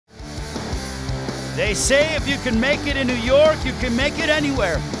They say if you can make it in New York, you can make it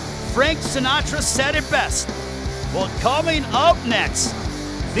anywhere. Frank Sinatra said it best. Well, coming up next,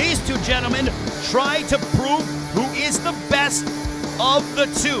 these two gentlemen try to prove who is the best of the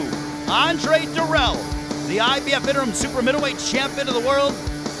two. Andre Dirrell, the IBF interim super middleweight champion of the world,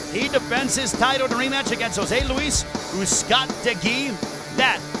 he defends his title in a rematch against Jose Luis Uzcategui.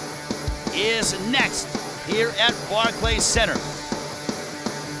 That is next here at Barclays Center.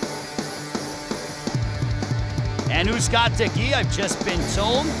 And Uzcategui, I've just been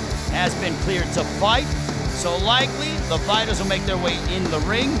told, has been cleared to fight. So likely the fighters will make their way in the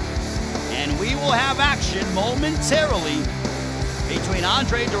ring, and we will have action momentarily between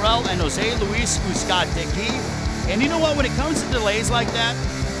Andre Dirrell and Jose Luis Uzcategui. And you know what, when it comes to delays like that,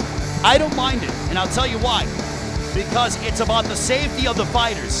 I don't mind it, and I'll tell you why. Because it's about the safety of the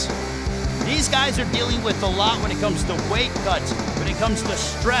fighters. These guys are dealing with a lot when it comes to weight cuts, when it comes to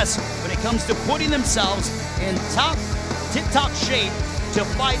stress, when it comes to putting themselves in tip-top shape to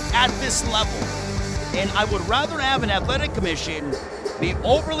fight at this level. And I would rather have an athletic commission be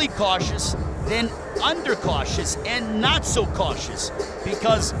overly cautious than under-cautious and not so cautious.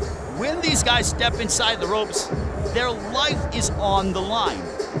 Because when these guys step inside the ropes, their life is on the line.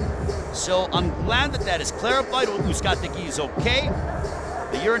 So I'm glad that that is clarified. Uzcategui is okay.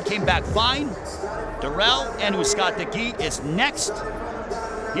 The urine came back fine. Dirrell and Uzcategui is next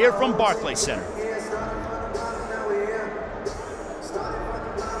here from Barclays Center.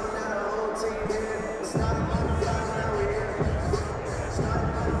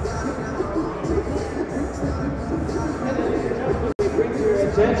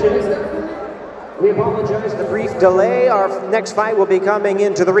 We apologize for the brief delay. Our next fight will be coming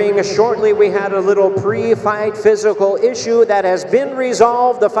into the ring shortly. We had a little pre-fight physical issue that has been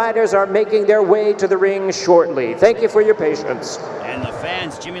resolved. The fighters are making their way to the ring shortly. Thank you for your patience. And the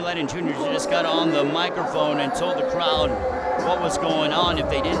fans, Jimmy Lennon Jr. just got on the microphone and told the crowd what was going on if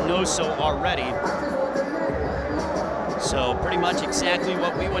they didn't know so already. So pretty much exactly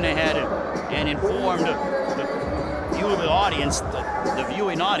what we went ahead and informed the audience, the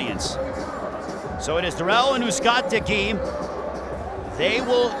viewing audience. So it is Dirrell and Uzcategui. They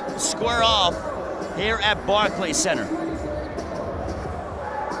will square off here at Barclays Center.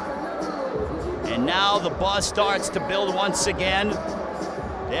 And now the buzz starts to build once again.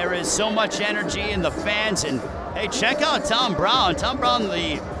 There is so much energy in the fans. And hey, check out Tom Brown. Tom Brown,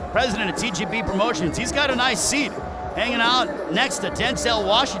 the president of TGB Promotions. He's got a nice seat hanging out next to Denzel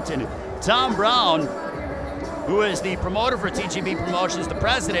Washington. Tom Brown, who is the promoter for TGB Promotions, the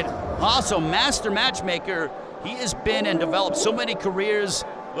president, also master matchmaker. He has been and developed so many careers.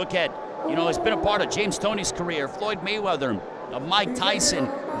 Look at, you know, he's been a part of James Toney's career, Floyd Mayweather, Mike Tyson,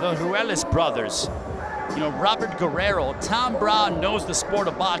 the Ruelas brothers, you know, Robert Guerrero. Tom Brown knows the sport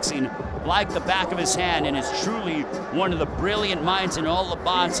of boxing like the back of his hand and is truly one of the brilliant minds in all of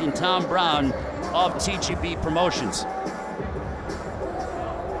boxing, Tom Brown of TGB Promotions.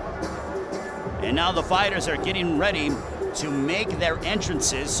 And now the fighters are getting ready to make their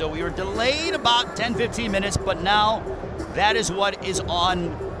entrances. So we were delayed about 10-15 minutes, but now that is what is on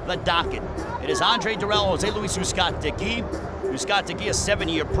the docket. It is Andre Dirrell, Jose Luis Uzcategui. Uzcategui, a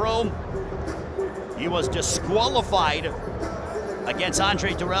 7-year pro. He was disqualified against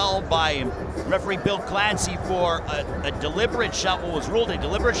Andre Dirrell by referee Bill Clancy for a deliberate shot, what was ruled a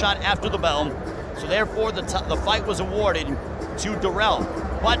deliberate shot after the bell. So therefore the fight was awarded to Dirrell.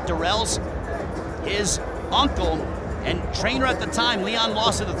 But Dirrell's, his uncle and trainer at the time, Leon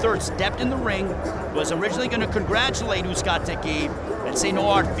Lawson III, stepped in the ring, was originally going to congratulate Uzcategui and say no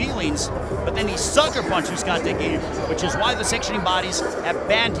hard feelings, but then he sucker punched Uzcategui, which is why the sanctioning bodies have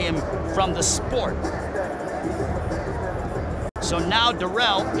banned him from the sport. So now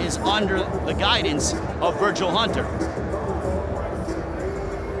Dirrell is under the guidance of Virgil Hunter.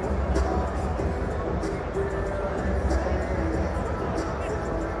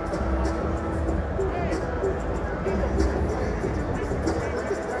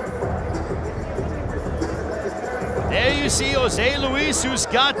 There you see Jose Luis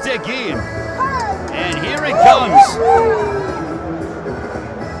Uzcategui. And here it comes.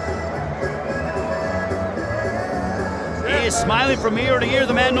 He is smiling from ear to ear,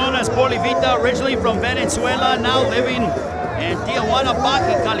 the man known as Polivita, originally from Venezuela, now living in Tijuana,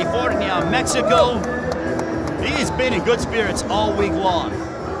 Baja California, Mexico. He's been in good spirits all week long.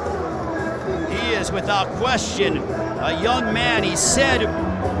 He is without question a young man. He said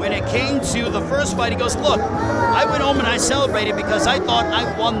when it came to the first fight, he goes, look, I went home and I celebrated because I thought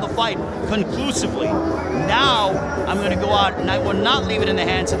I won the fight conclusively. Now I'm going to go out and I will not leave it in the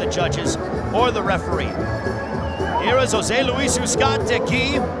hands of the judges or the referee. Here is Jose Luis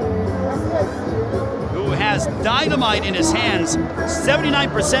Uzcategui. has dynamite in his hands.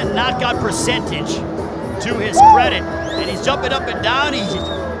 79% knockout percentage to his credit. And he's jumping up and down. He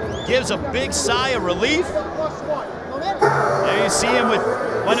gives a big sigh of relief. There you see him with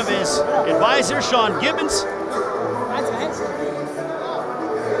one of his advisors, Sean Gibbons.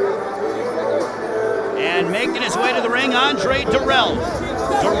 And making his way to the ring, Andre Dirrell.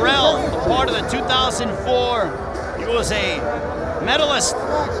 Dirrell, a part of the 2004, he was a medalist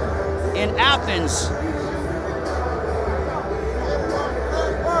in Athens.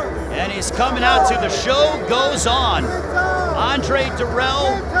 And he's coming out to The Show Goes On. Andre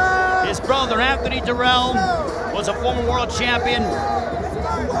Dirrell, his brother Anthony Dirrell, was a former world champion.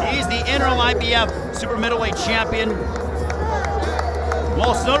 He's the interim IBF super middleweight champion.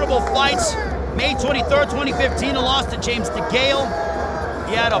 Most notable fights, May 23rd, 2015, a loss to James DeGale.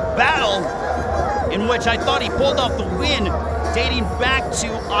 He had a battle in which I thought he pulled off the win dating back to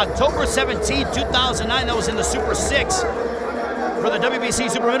October 17, 2009. That was in the Super 6 for the WBC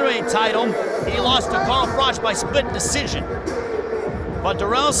Super Middleweight title. He lost to Carl Froch by split decision. But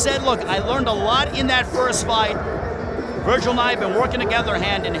Dirrell said, look, I learned a lot in that first fight. Virgil and I have been working together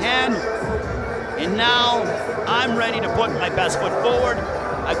hand in hand, and now I'm ready to put my best foot forward.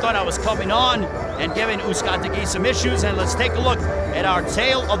 I thought I was coming on and giving Uzcategui some issues, and let's take a look at our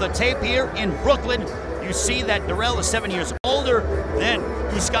tale of the tape here in Brooklyn. You see that Dirrell is 7 years older than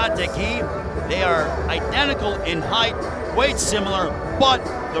Uzcategui. They are identical in height, weight similar, but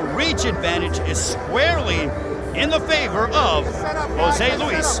the reach advantage is squarely in the favor of Jose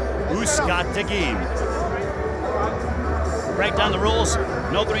Luis Uzcategui. Break down the rules.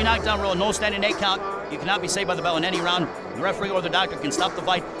 No 3 knockdown rule, no standing 8 count. You cannot be saved by the bell in any round. The referee or the doctor can stop the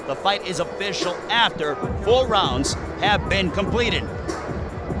fight. The fight is official after 4 rounds have been completed.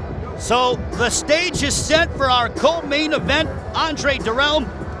 So the stage is set for our co-main event. Andre Dirrell,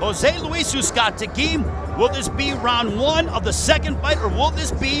 Jose Luis Uzcategui. Will this be round 1 of the second fight, or will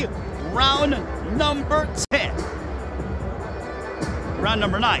this be round number 10? Round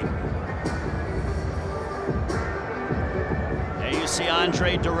number 9. There you see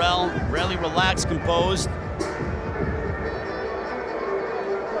Andre Dirrell, really relaxed, composed.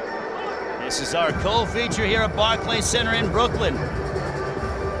 This is our co-feature here at Barclays Center in Brooklyn.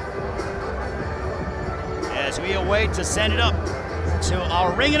 As we await to send it up to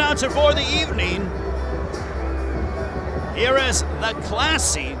our ring announcer for the evening, here is the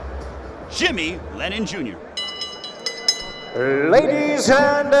classy Jimmy Lennon Jr. Ladies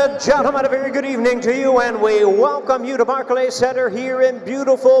and gentlemen, a very good evening to you, and we welcome you to Barclays Center here in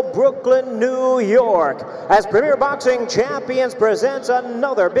beautiful Brooklyn, New York, as Premier Boxing Champions presents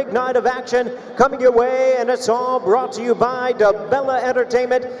another big night of action coming your way, and it's all brought to you by DeBella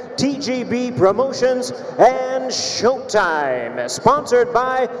Entertainment, TGB Promotions, and Showtime, sponsored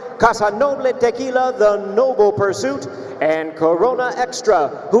by Casa Noble Tequila, The Noble Pursuit, and Corona Extra,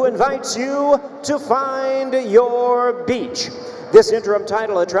 who invites you to find your beach. This interim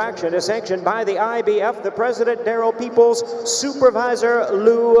title attraction is sanctioned by the IBF, the President Darrell Peoples, Supervisor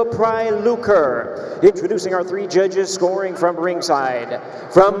Lou Pryluker. Introducing our 3 judges scoring from ringside.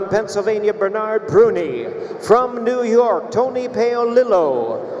 From Pennsylvania, Bernard Bruni. From New York, Tony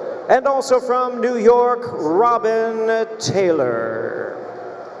Paolillo. And also from New York, Robin Taylor.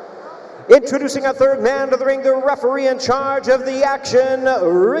 Introducing a 3rd man to the ring, the referee in charge of the action,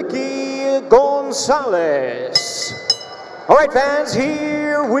 Ricky Gonzalez. All right, fans,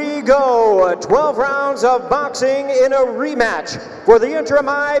 here we go. 12 rounds of boxing in a rematch for the interim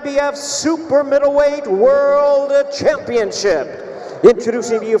IBF Super Middleweight World Championship.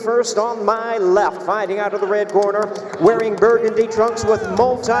 Introducing to you first on my left, fighting out of the red corner, wearing burgundy trunks with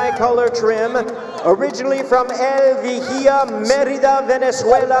multicolor trim, originally from El Vigía, Mérida,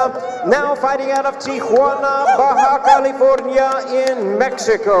 Venezuela, now fighting out of Tijuana, Baja California in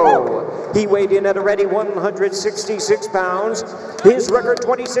Mexico. He weighed in at a ready 166 pounds. His record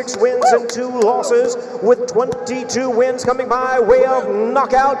 26 wins and 2 losses, with 22 wins coming by way of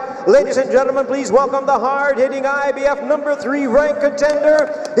knockout. Ladies and gentlemen, please welcome the hard-hitting IBF number 3 ranked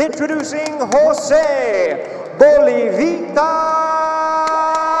contender, introducing Jose Bolivita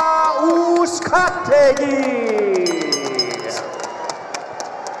Uzcategui.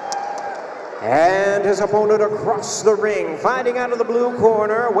 And his opponent across the ring, fighting out of the blue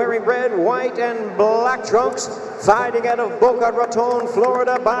corner, wearing red, white, and black trunks, fighting out of Boca Raton,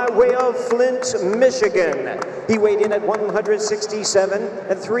 Florida, by way of Flint, Michigan. He weighed in at 167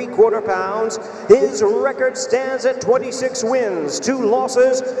 3/4 pounds. His record stands at 26 wins, 2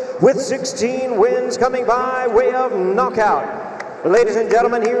 losses, with 16 wins coming by way of knockout. Ladies and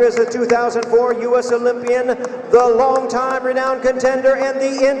gentlemen, here is the 2004 U.S. Olympian, the longtime renowned contender and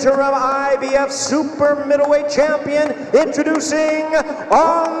the interim IBF Super Middleweight Champion, introducing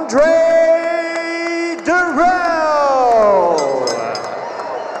Andre Dirrell.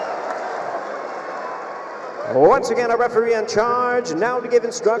 Once again, a referee in charge, now to give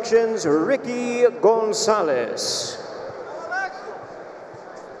instructions, Ricky Gonzalez.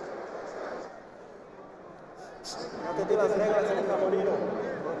 Las reglas en el camerino.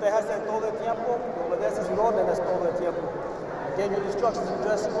 Protéjase todo el tiempo, obedece sus órdenes todo el tiempo. I gave you instructions in the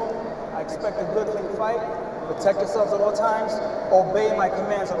dressing room. I expect a good clean fight. Protect yourselves at all times. Obey my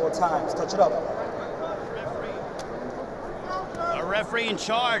commands at all times. Touch it up. A referee in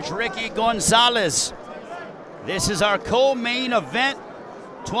charge, Ricky Gonzalez. This is our co-main event.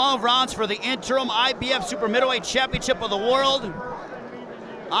 12 rounds for the interim IBF Super Middleweight Championship of the World.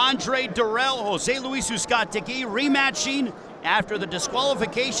 Andre Dirrell, Jose Luis Uzcategui rematching after the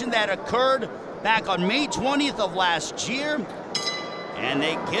disqualification that occurred back on May 20th of last year. And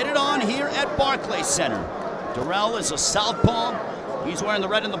they get it on here at Barclays Center. Dirrell is a southpaw. He's wearing the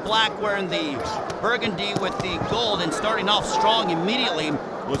red and the black, wearing the burgundy with the gold, and starting off strong immediately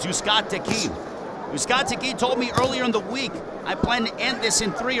was Uzcategui. Uzcategui told me earlier in the week, I plan to end this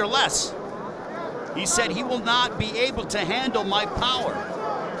in 3 or less. He said he will not be able to handle my power.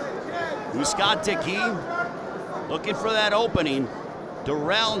 Uzcategui looking for that opening.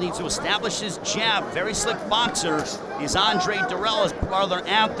 Dirrell needs to establish his jab. Very slick boxer is Andre Dirrell. His brother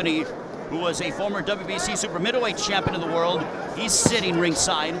Anthony, who was a former WBC Super Middleweight Champion of the world, he's sitting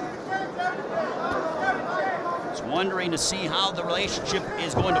ringside. Just wondering to see how the relationship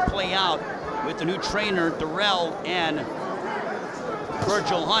is going to play out with the new trainer, Dirrell and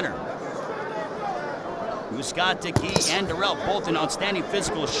Virgil Hunter. Uzcategui and Dirrell both in outstanding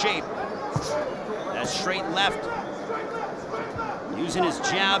physical shape. That straight left, using his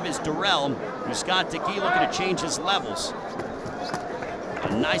jab is Dirrell. Uzcategui looking to change his levels. A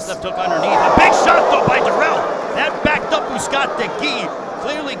nice left hook underneath. A big shot though by Dirrell. That backed up Uzcategui,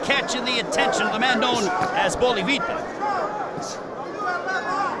 clearly catching the attention of the man known as Bolivita.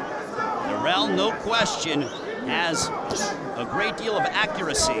 Dirrell, no question, has a great deal of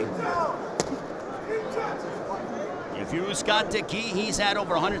accuracy. If you're Uzcategui, he's had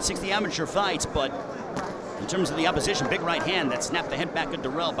over 160 amateur fights, but in terms of the opposition, big right hand that snapped the head back of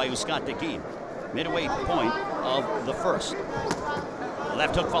Dirrell by Uzcategui. Midway point of the first. The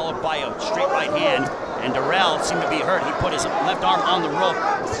left hook followed by a straight right hand, and Dirrell seemed to be hurt. He put his left arm on the rope,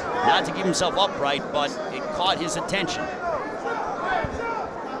 not to keep himself upright, but it caught his attention.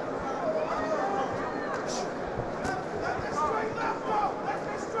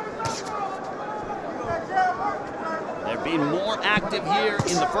 Being more active here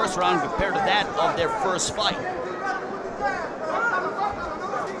in the first round compared to that of their first fight.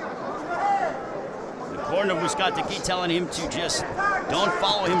 The corner of Uzcategui telling him to just don't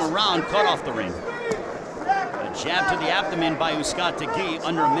follow him around, cut off the ring. A jab to the abdomen by Uzcategui,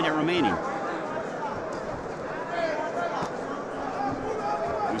 under a minute remaining.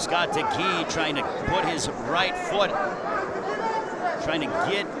 Uzcategui trying to put his right foot, trying to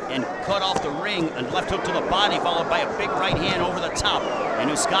get and cut off the ring, and left hook to the body, followed by a big right hand over the top. And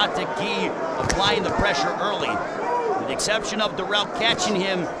Uzcategui applying the pressure early. With the exception of Dirrell catching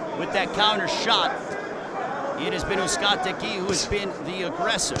him with that counter shot, it has been Uzcategui who has been the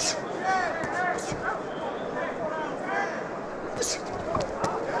aggressor.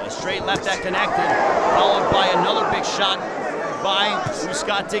 A straight left that connected, followed by another big shot by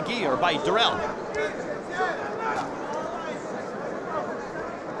Uzcategui, or by Dirrell.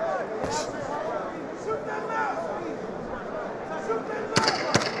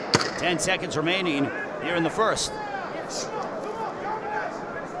 10 seconds remaining here in the first.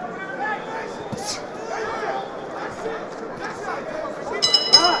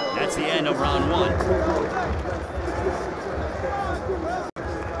 That's the end of round 1.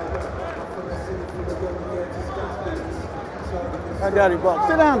 I got it, Buck.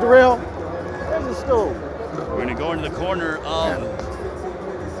 Sit down, Dirrell. There's the stool. We're going to go into the corner of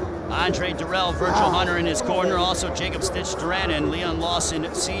Andre Dirrell, Virgil Hunter in his corner, also Jacob Stitch Duran and Leon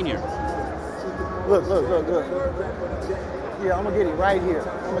Lawson Sr. Look. Yeah, I'm gonna get it right here.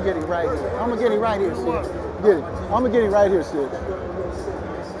 I'm gonna get it right here. I'm gonna get it right here, Stitch. Get it. I'm gonna get it right here, Stitch.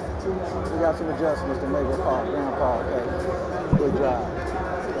 We got some adjustments to make it grandpa, okay? Good job.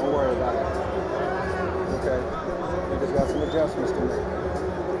 Don't worry about it. Okay? We just got some adjustments to make.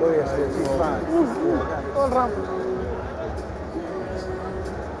 Go ahead, Stitch. He's fine.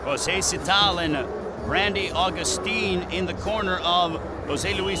 Jose Cital and Randy Augustine in the corner of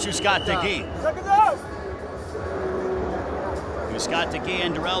Jose Luis Uzcategui. Uzcategui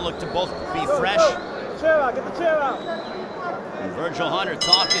and Dirrell look to both be fresh. Chair out, get the chair out. And Virgil Hunter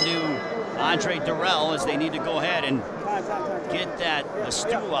talking to Andre Dirrell as they need to go ahead and get the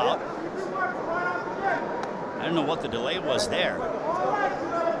stool out. I don't know what the delay was there.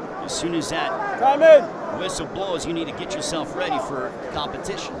 As soon as that whistle blows, you need to get yourself ready for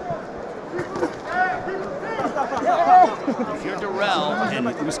competition. If you're Dirrell and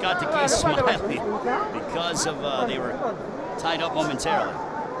Uzcategui smiling because of they were tied up momentarily.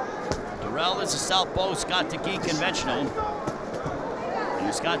 Dirrell is a southpaw, Uzcategui conventional. And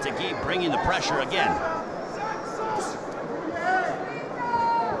Uzcategui bringing the pressure again.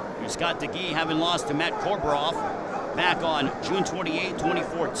 Uzcategui having lost to Matt Korborov back on June 28,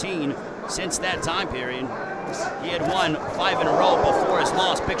 2014. Since that time period, he had won 5 in a row before his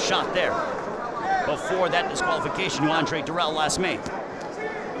loss. Big shot there. Before that disqualification to Andre Dirrell last May.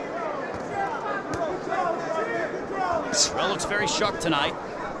 Dirrell looks very sharp tonight,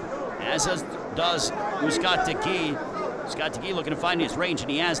 as does Uzcategui. Uzcategui looking to find his range, and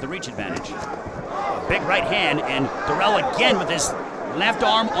he has the reach advantage. A big right hand, and Dirrell again with his left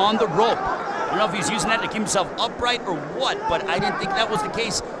arm on the rope. I don't know if he's using that to keep himself upright or what, but I didn't think that was the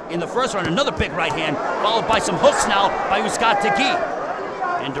case in the first round. Another big right hand, followed by some hooks now by Uzcategui.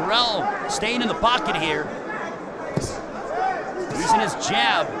 And Dirrell staying in the pocket here, using his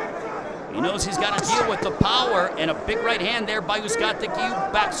jab. He knows he's got to deal with the power, and a big right hand there by Uzcategui,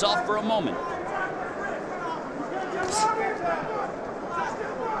 who backs off for a moment.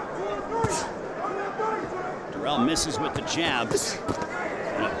 Dirrell misses with the jab,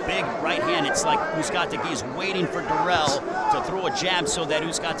 and a big right hand. It's like Uzcategui is waiting for Dirrell to throw a jab so that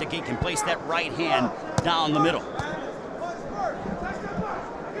Uzcategui can place that right hand down the middle.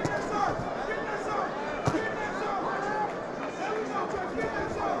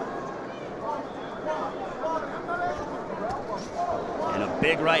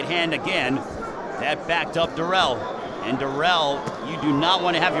 Big right hand again. That backed up Dirrell. And Dirrell, you do not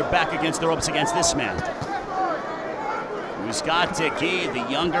want to have your back against the ropes against this man. Uzcategui,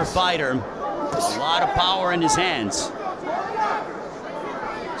 the younger fighter, a lot of power in his hands.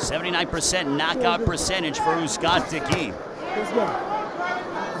 79% knockout percentage for Uzcategui. Let's go.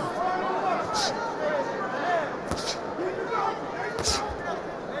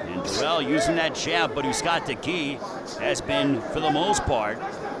 And Dirrell using that jab, but Uzcategui has been, for the most part,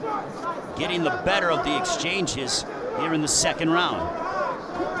 getting the better of the exchanges here in the second round.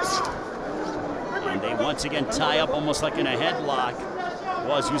 And they once again tie up almost like in a headlock.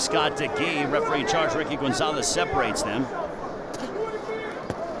 Was Uzcategui. Referee in charge, Ricky Gonzalez, separates them.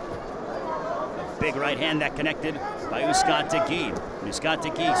 A big right hand that connected by Uzcategui.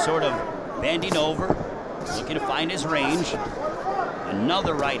 Uzcategui sort of bending over, looking to find his range.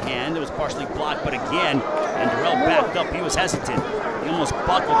 Another right hand that was partially blocked, but again, and Dirrell backed up. He was hesitant. He almost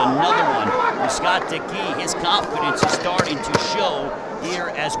buckled. Another one. Uzcategui, his confidence is starting to show here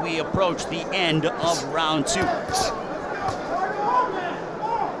as we approach the end of round 2.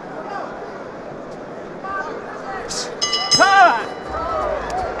 Time!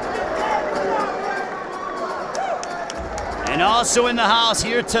 And also in the house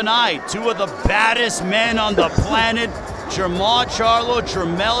here tonight, 2 of the baddest men on the planet. Jermall Charlo,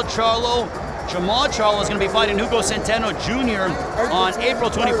 Jermell Charlo. Jermall Charlo is going to be fighting Hugo Centeno Jr. on April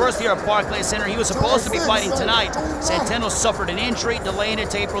 21st here at Barclays Center. He was supposed to be fighting tonight. Centeno suffered an injury, delaying it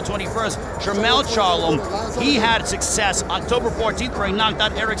to April 21st. Jermall Charlo, he had success October 14th where he knocked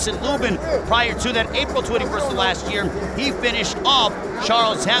out Erickson Lubin. Prior to that, April 21st of last year, he finished off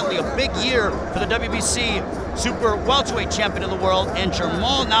Charles Hatley. A big year for the WBC Super Welterweight Champion of the World, and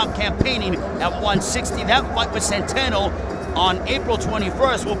Jermall now campaigning at 160. That fight with Centeno on April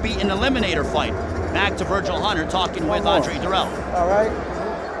 21st will be an eliminator fight. Back to Virgil Hunter talking with Andre Dirrell. All right,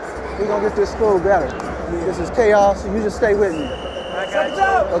 we're gonna get this stool better. This is chaos, so you just stay with me.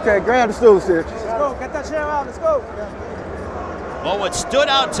 Okay, grab the stool, Sid. Let's go, get that chair out, let's go. Well, what stood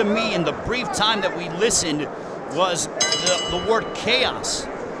out to me in the brief time that we listened was the word chaos.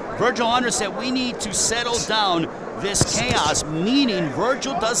 Virgil Hunter said we need to settle down this chaos, meaning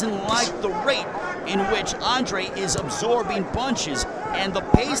Virgil doesn't like the rate in which Andre is absorbing punches and the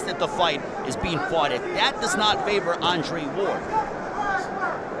pace that the fight is being fought at. That does not favor Andre Ward.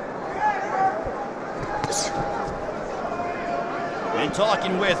 And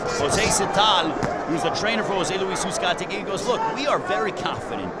talking with Jose Cital, who's the trainer for Jose Luis Uzcategui, he goes, look, we are very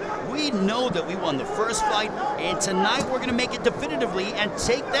confident. We know that we won the first fight, and tonight we're going to make it definitively and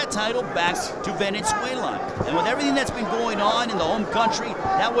take that title back to Venezuela. And with everything that's been going on in the home country,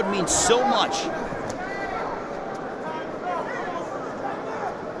 that would mean so much.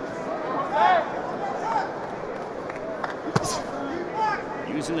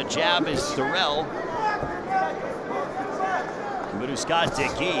 the jab is Dirrell. But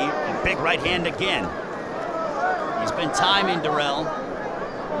Uzcategui, a big right hand again. He's been timing Dirrell.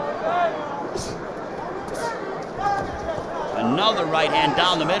 Another right hand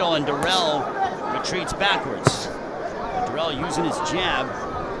down the middle, and Dirrell retreats backwards. Dirrell using his jab.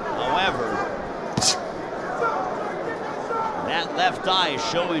 However, that left eye is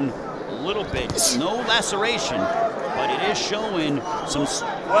showing a little bit. No laceration, but it is showing some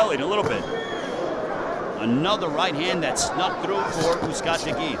swelling a little bit. Another right hand that snuck through for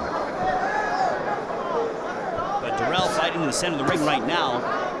Uzcategui. But Dirrell fighting in the center of the ring right now,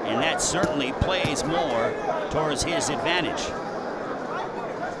 and that certainly plays more towards his advantage.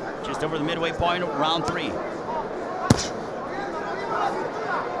 Just over the midway point of round 3.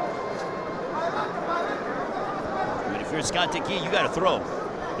 But if you're Uzcategui, you got to throw.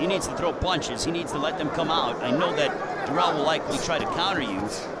 He needs to throw punches. He needs to let them come out. I know that Dirrell will likely try to counter you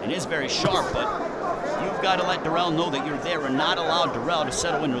and is very sharp, but you've got to let Dirrell know that you're there and not allow Dirrell to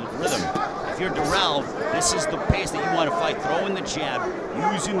settle into the rhythm. If you're Dirrell, this is the pace that you want to fight. Throwing the jab,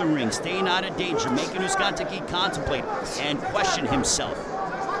 using the ring, staying out of danger, making Uzcategui contemplate and question himself.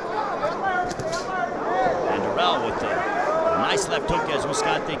 And Dirrell with a nice left hook as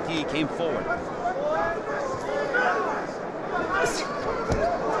Uzcategui came forward.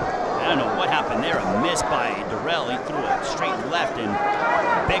 I don't know what happened there. A miss by Dirrell. He threw a straight left and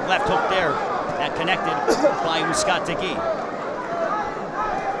a big left hook there that connected by Uzcategui.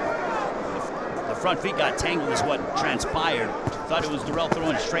 The front feet got tangled is what transpired. Thought it was Dirrell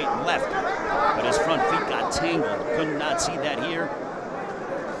throwing a straight left, but his front feet got tangled. Could not see that here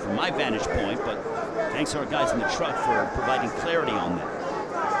from my vantage point, but thanks to our guys in the truck for providing clarity on that.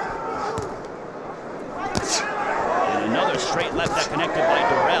 And another straight left that connected by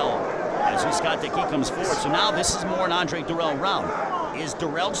Dirrell as Uzcategui comes forward. So now this is more an Andre Dirrell round. Is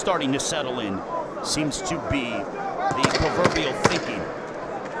Dirrell starting to settle in? Seems to be the proverbial thinking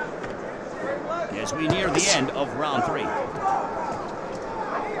as we near the end of round 3. And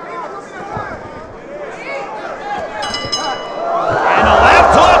a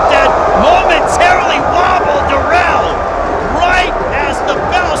left hook that momentarily wobbled Dirrell. Right as the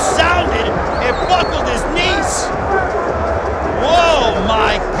bell sounded, it buckled his knees. Whoa,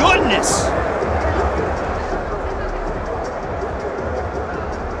 my goodness.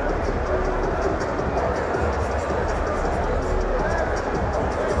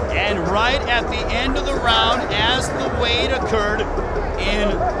 And right at the end of the round, as the wait occurred in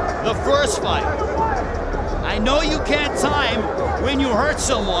the first fight. I know you can't time when you hurt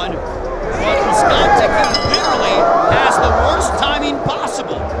someone, but Uzcategui literally has the worst timing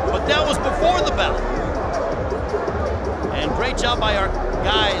possible. But that was before the bell. And great job by our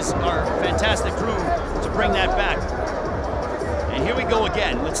guys, our fantastic crew, to bring that back. And here we go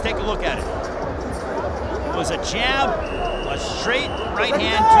again. Let's take a look at it. It was a jab, a straight right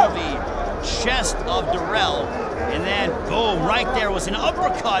hand to the chest of Dirrell, and then boom, right there was an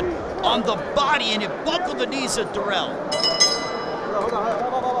uppercut on the body, and it buckled the knees of Dirrell.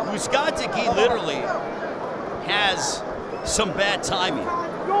 Uzcategui literally has some bad timing,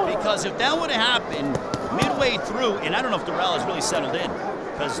 because if that would have happened midway through, and I don't know if Dirrell has really settled in,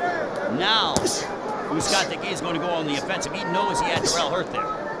 because now Uzcategui is going to go on the offensive. He knows he had Dirrell hurt there.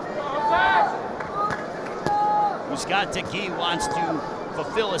 Uzcategui wants to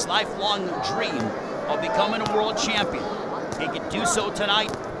fulfill his lifelong dream of becoming a world champion. He could do so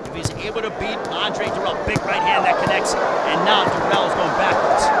tonight if he's able to beat Andre Dirrell. Big right hand that connects, and now Dirrell is going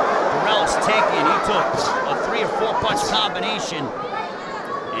backwards. Dirrell is taking, he took a 3 or 4 punch combination,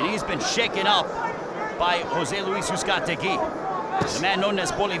 and he's been shaken up by Jose Luis Uzcategui, the man known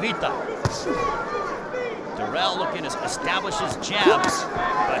as Bolivita. Dirrell looking to establish his jabs,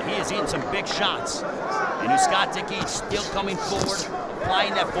 but he is eating some big shots. And Uzcategui still coming forward,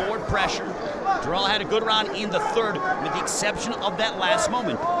 applying that forward pressure. Dirrell had a good round in the third, with the exception of that last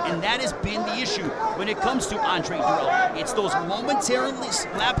moment. And that has been the issue when it comes to Andre Dirrell. It's those momentary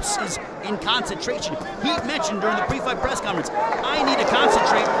lapses in concentration. He mentioned during the pre-fight press conference, I need to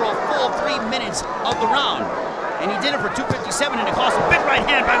concentrate for a full 3 minutes of the round. And he did it for 2:57, and it cost a big right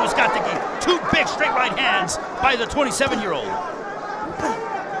hand by Uzcategui. 2 big straight right hands by the 27-year-old.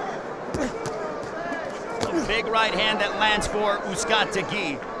 A big right hand that lands for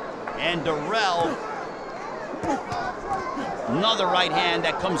Uzcategui. And Dirrell, another right hand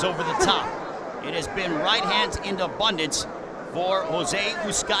that comes over the top. It has been right hands in abundance for Jose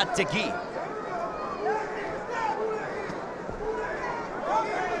Uzcategui.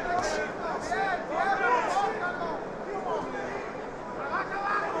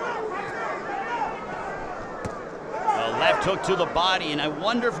 took to the body, and I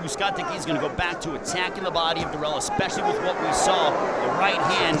wonder if Uzcategui is going to go back to attacking the body of Dirrell, especially with what we saw, the right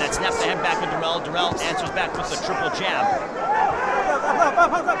hand that snapped the head back of Dirrell. Dirrell answers back with the triple jab.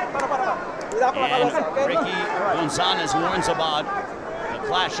 And Ricky Gonzalez warns about the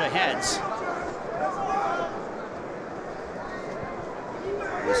clash of heads.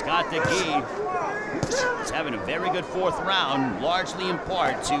 Uzcategui is having a very good fourth round, largely in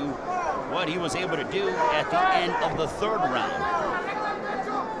part to what he was able to do at the end of the third round.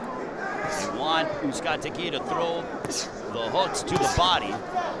 They want Uzcategui to throw the hooks to the body.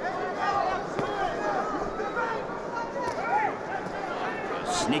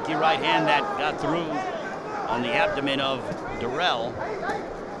 A sneaky right hand that got through on the abdomen of Dirrell.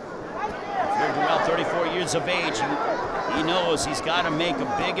 Dirrell, 34 years of age, he knows he's got to make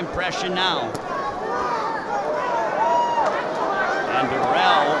a big impression now. And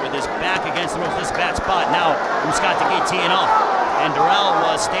Dirrell, with his back against the roof, this bad spot. Now Uzcategui teeing off, and Dirrell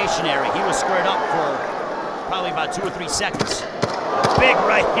was stationary. He was squared up for probably about 2 or 3 seconds. Big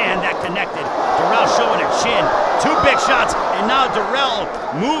right hand that connected. Dirrell showing a chin. 2 big shots, and now Dirrell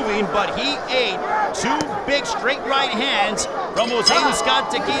moving, but he ate 2 big straight right hands from Jose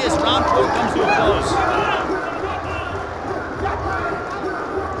Uzcategui as round 4 comes to a close.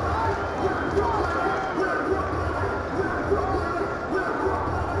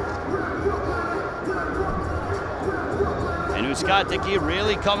 And Uzcategui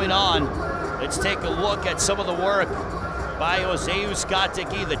really coming on. Let's take a look at some of the work by Jose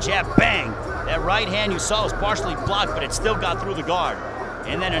Uzcategui. The jab, bang! That right hand you saw was partially blocked, but it still got through the guard.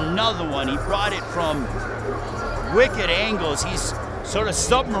 And then another one, he brought it from wicked angles. He's sort of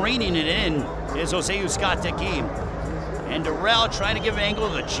submarining it in, is Jose Uzcategui. And Dirrell trying to give an angle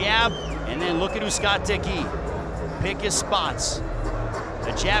to the jab, and then look at Uzcategui. Pick his spots.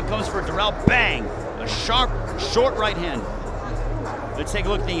 The jab comes for Dirrell, bang! A sharp, short right hand. Let's take a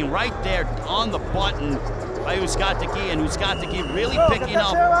look at the right there on the button by Uzcategui, and Uzcategui really picking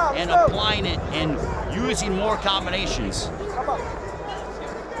up and applying it and using more combinations.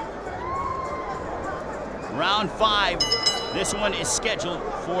 Round 5, this one is scheduled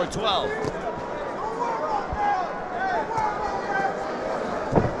for 12.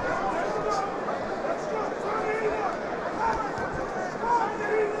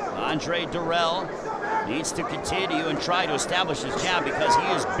 Andre Dirrell needs to continue and try to establish his jab because he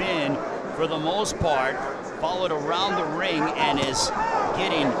has been, for the most part, followed around the ring and is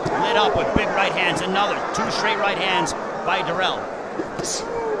getting lit up with big right hands. Another 2 straight right hands by Dirrell.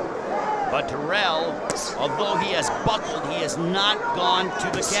 But Dirrell, although he has buckled, he has not gone to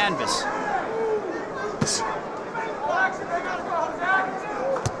the canvas.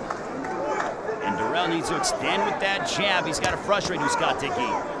 And Dirrell needs to extend with that jab. He's got to frustrate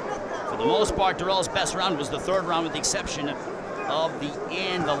Uzcategui. For the most part, Dirrell's best round was the third round, with the exception of the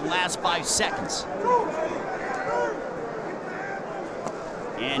end, the last 5 seconds.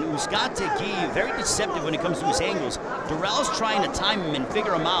 And Uzcategui, very deceptive when it comes to his angles. Dirrell's trying to time him and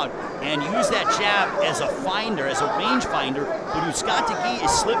figure him out and use that jab as a finder, as a range finder, but Uzcategui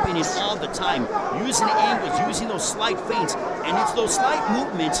is slipping it all the time, using angles, using those slight feints, and it's those slight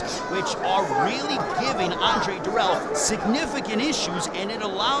movements which are really giving Andre Dirrell significant issues, and it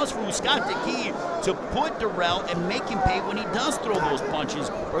allows for Uzcategui to put Dirrell and make him pay when he does throw those punches,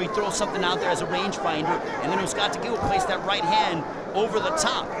 or he throws something out there as a range finder, and then Uzcategui will place that right hand over the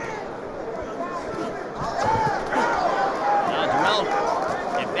top. Now Dirrell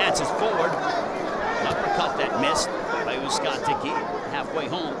advances forward. An uppercut that missed by Uzcategui halfway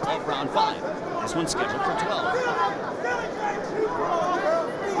home of round 5. This one's scheduled for 12.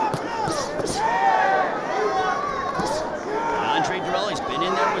 Andre Dirrell, he's been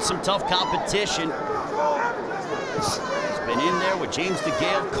in there with some tough competition. He's been in there with James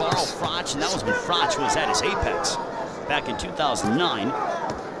DeGale, Carl Froch, and that was when Froch was at his apex back in 2009.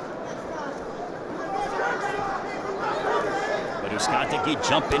 But Uzcategui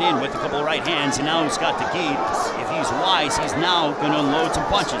jumping in with a couple of right hands, and now Uzcategui, if he's wise, he's now going to unload some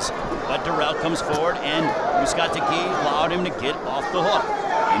punches. But Dirrell comes forward, and Uzcategui allowed him to get off the hook.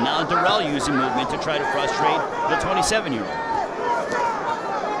 And now Dirrell using movement to try to frustrate the 27-year-old.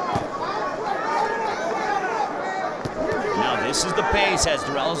 Now this is the pace as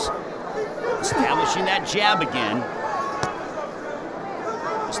Dirrell's establishing that jab again.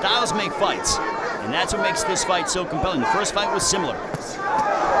 Styles make fights, and that's what makes this fight so compelling. The first fight was similar.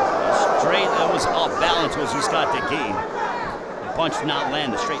 Straight, that was off balance, was Uzcategui. The punch did not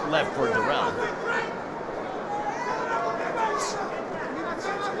land, the straight left for Dirrell.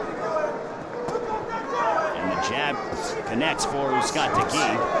 And the jab connects for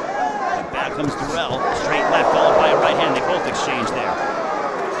Uzcategui. Back comes Dirrell. Straight left followed by a right hand. They both exchange there.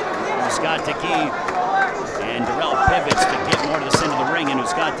 Uzcategui and Dirrell pivots to get more to the center of the ring, and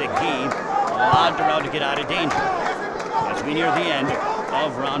Uzcategui allowed Dirrell to get out of danger as we near the end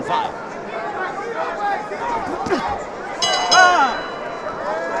of round 5.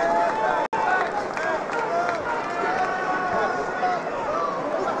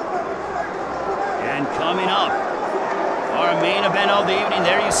 And coming up, our main event of the evening,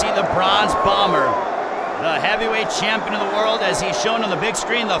 there you see the Bronze Bomber, the heavyweight champion of the world, as he's shown on the big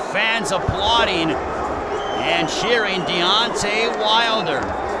screen, the fans applauding and cheering Deontay Wilder.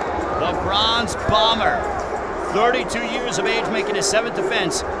 The Bronze Bomber, 32 years of age, making his 7th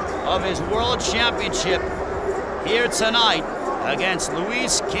defense of his world championship here tonight against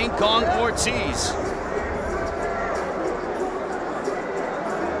Luis King Kong Ortiz.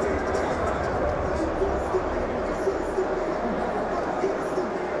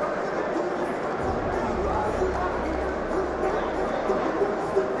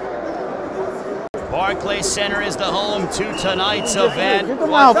 Barclays Center is the home to tonight's event.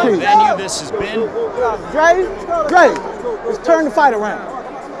 What a venue this has been. Dre, let's turn the fight around.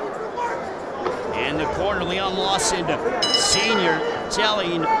 And the corner, Leon Lawson Sr.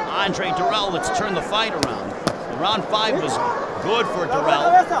 telling Andre Dirrell, let's turn the fight around. Round 5 was good for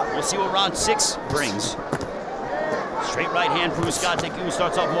Dirrell. We'll see what round 6 brings. Straight right hand for Uzcategui, who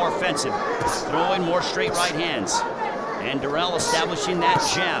starts off more offensive, throwing more straight right hands. And Dirrell establishing that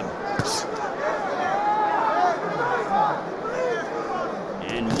jab.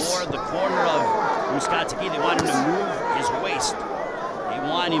 And more the corner of Uzcategui, they want him to move his waist. They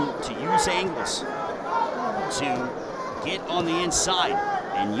want him to use angles to get on the inside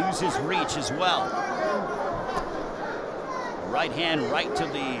and use his reach as well. Right hand right to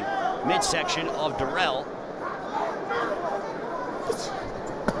the midsection of Dirrell.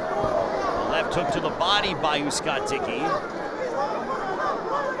 The left hook to the body by Uzcategui.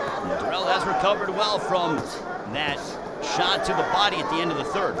 Dirrell has recovered well from that shot to the body at the end of the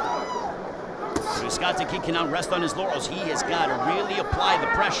 3rd. Uzcategui cannot rest on his laurels. He has got to really apply the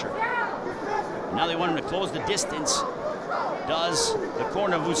pressure. Now they want him to close the distance. Does the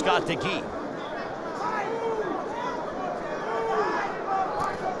corner of Uzcategui.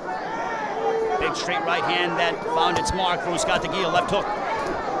 Big straight right hand that found its mark for Uzcategui, a left hook.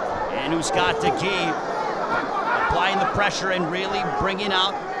 And Uzcategui applying the pressure and really bringing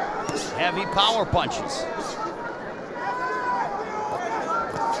out heavy power punches.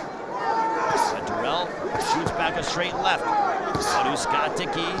 Dirrell shoots back a straight left. But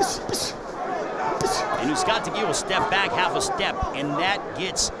Uzcategui will step back half a step, and that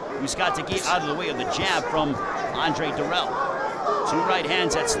gets Uzcategui out of the way of the jab from Andre Dirrell. 2 right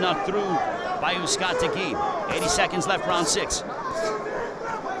hands that snuck through by Uzcategui. 80 seconds left, round 6.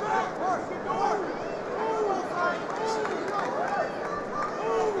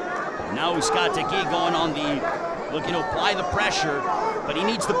 Now Uzcategui going on the, looking to apply the pressure, but he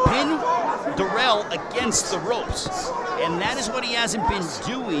needs to pin Dirrell against the ropes. And that is what he hasn't been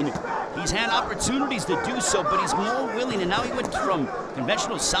doing. He's had opportunities to do so, but he's more willing, and now he went from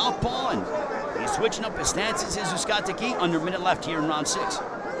conventional southpaw, and he's switching up his stances. Is Uzcategui under a minute left here in round 6.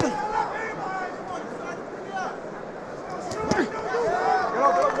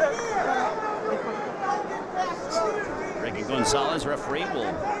 Ricky Gonzalez, referee,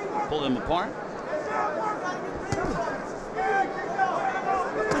 will pull them apart.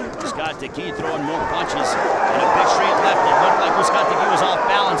 Uzcategui throwing more punches and a big straight left. It looked like Uzcategui was off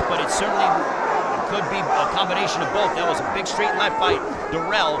balance, but it could be a combination of both. That was a big straight left by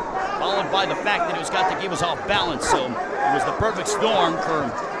Dirrell, followed by the fact that Uzcategui was off balance. So it was the perfect storm for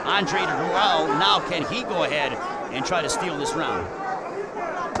Andre Dirrell. Now can he go ahead and try to steal this round?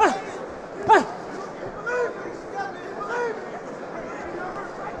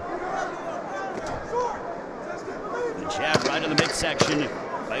 The jab right in the midsection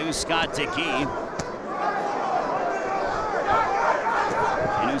by Uzcategui.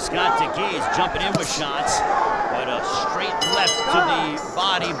 And Uzcategui is jumping in with shots, but a straight left to the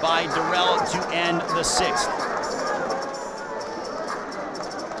body by Dirrell to end the 6th.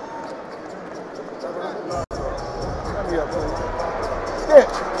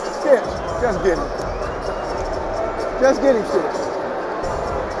 Stitch. Just get him. Just get him, Stitch.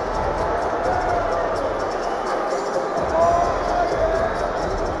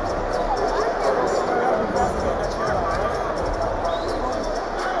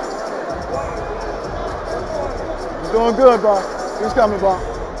 Doing good, bro. He's coming, bro.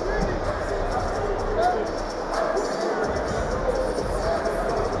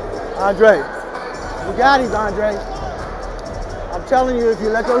 Andre. You got him, Andre. I'm telling you, if you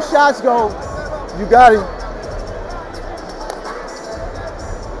let those shots go, you got him.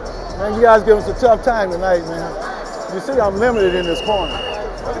 Man, you guys give us a tough time tonight, man. You see I'm limited in this corner.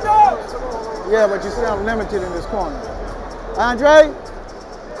 Yeah, but you see I'm limited in this corner. Andre?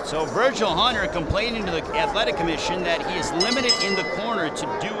 So Virgil Hunter complaining to the Athletic Commission that he is limited in the corner to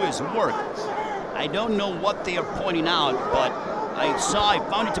do his work. I don't know what they are pointing out, but I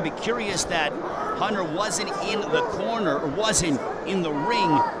found it to be curious that Hunter wasn't in the corner, or wasn't in the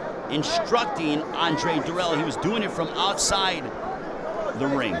ring instructing Andre Dirrell. He was doing it from outside the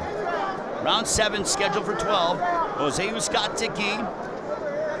ring. Round 7 scheduled for 12. Jose Uzcategui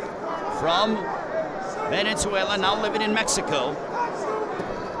from Venezuela, now living in Mexico,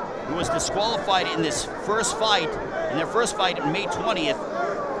 who was disqualified in this first fight, in their first fight on May 20th,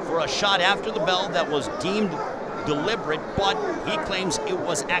 for a shot after the bell that was deemed deliberate, but he claims it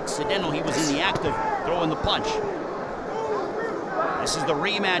was accidental. He was in the act of throwing the punch. This is the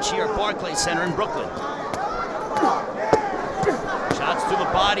rematch here at Barclays Center in Brooklyn. Shots to the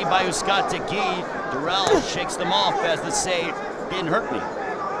body by Uzcategui. Dirrell shakes them off as to say, didn't hurt me.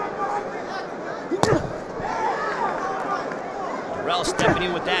 Dirrell stepping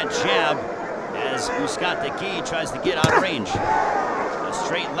in with that jab as Uzcategui tries to get out of range. A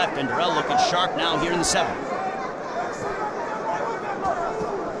straight left, and Dirrell looking sharp now here in the 7th.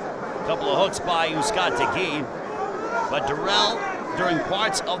 A couple of hooks by Uzcategui, but Dirrell, during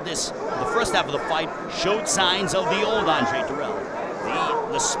parts of the first half of the fight, showed signs of the old Andre Dirrell.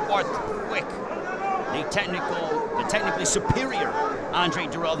 The smart, quick, the technically superior Andre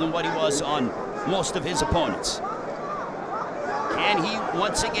Dirrell than what he was on most of his opponents. Can he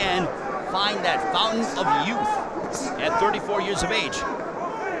once again find that fountain of youth at 34 years of age?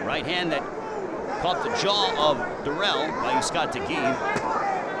 Right hand that caught the jaw of Dirrell by Uzcategui.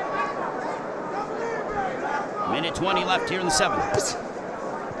 Minute 20 left here in the 7th.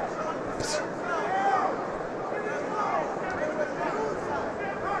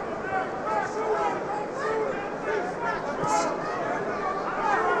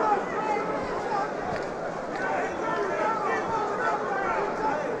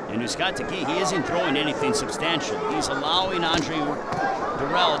 And Uzcategui, he isn't throwing anything substantial. He's allowing Andre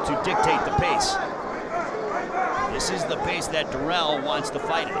Dirrell to dictate the pace. This is the pace that Dirrell wants to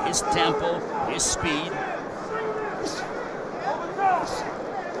fight at. His tempo, his speed.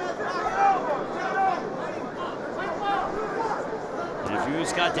 And if you're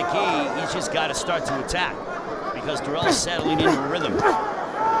Uzcategui, he's just got to start to attack because Dirrell's settling into a rhythm.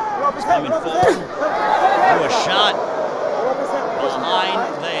 He's coming forward through a shot behind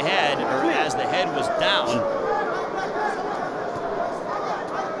the head, or as the head was down.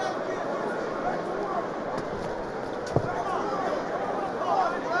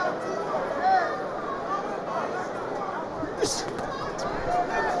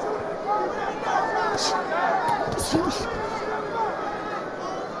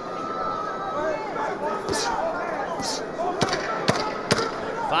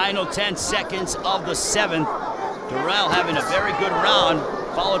 Final 10 seconds of the 7th. Dirrell having a very good round,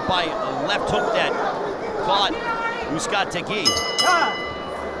 followed by a left hook that caught Uzcategui.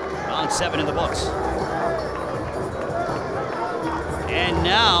 Round 7 in the books. And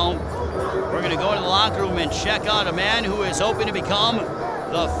now we're going to go to the locker room and check out a man who is hoping to become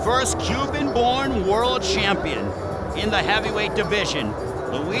the first Cuban-born world champion in the heavyweight division,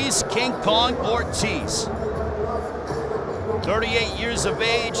 Luis King Kong Ortiz. 38 years of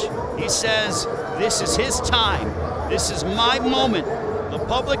age, he says this is his time. This is my moment. The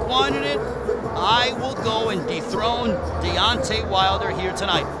public wanted it. I will go and dethrone Deontay Wilder here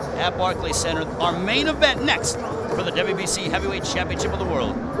tonight at Barclays Center. Our main event next for the WBC Heavyweight Championship of the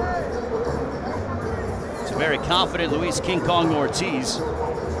World. It's a very confident Luis King Kong Ortiz,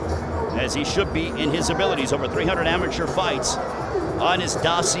 as he should be in his abilities. Over 300 amateur fights on his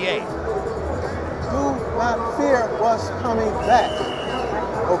dossier. Do not fear what's coming back.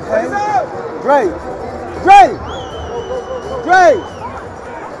 Okay? Great. Great. Great.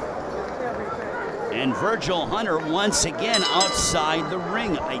 And Virgil Hunter once again outside the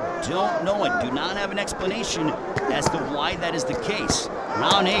ring. I don't know. I do not have an explanation as to why that is the case.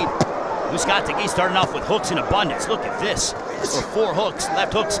 Round 8. Uzcategui starting off with hooks in abundance. Look at this. For 4 hooks,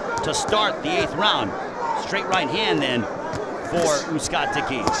 left hooks to start the 8th round. Straight right hand then for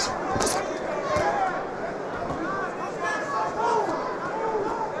Uzcategui.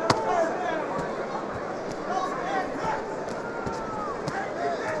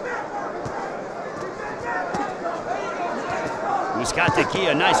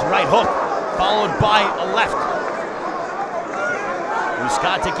 Uzcategui, a nice right hook, followed by a left.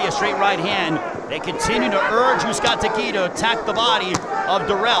 Uzcategui a straight right hand. They continue to urge Uzcategui to attack the body of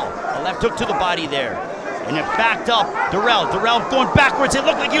Dirrell. A left hook to the body there. And it backed up Dirrell. Dirrell going backwards. It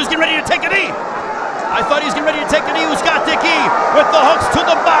looked like he was getting ready to take a knee. I thought he was getting ready to take a knee. Uzcategui with the hooks to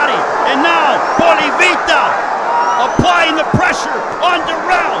the body. And now Bolivita applying the pressure on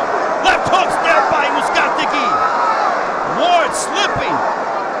Dirrell. Left hooks there by Uzcategui. Ward slipping.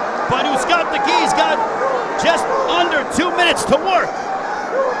 But Uzcategui's got just under 2 minutes to work.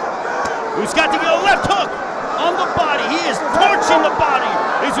 Uzcategui a left hook on the body. He is torching the body,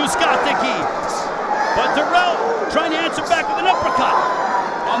 is Uzcategui. But Dirrell trying to answer back with an uppercut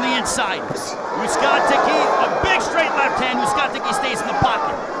on the inside. Uzcategui, a big straight left hand. Uzcategui stays in the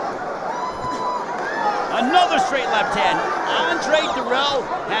pocket. Another straight left hand. Andre Dirrell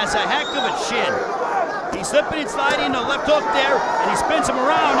has a heck of a chin. He's slipping and sliding, a left hook there, and he spins him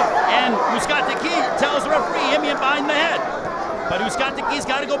around, and Uzcategui tells the referee, hit me behind the head. But Uzcategui's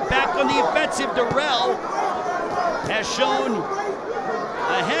got to go back on the offensive. Dirrell has shown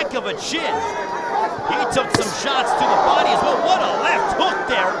a heck of a chin. He took some shots to the body as well. What a left hook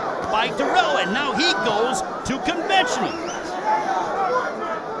there by Dirrell, and now he goes to conventional.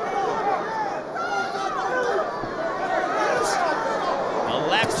 A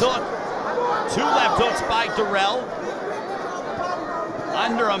left hook, 2 left hooks by Dirrell.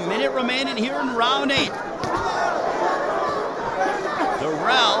 Under a minute remaining here in round 8.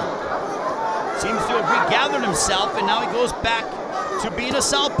 Dirrell seems to have regathered himself, and now he goes back to being a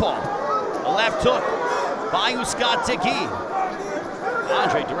southpaw. A left hook by Uzcategui.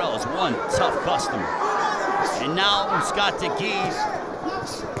 Andre Dirrell is one tough customer. And now Uzcategui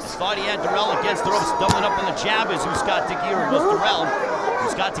thought he had Dirrell against the ropes, doubling up on the jab as Uzcategui, or was Dirrell.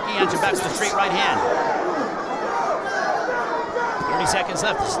 Uzcategui answered back with a straight right hand. 30 seconds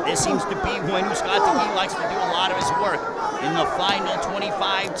left. This seems to be when Uzcategui likes to do a lot of his work in the final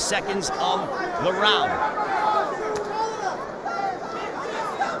 25 seconds of the round.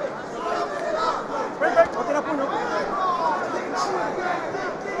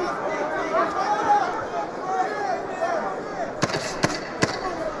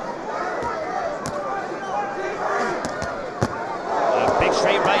 A big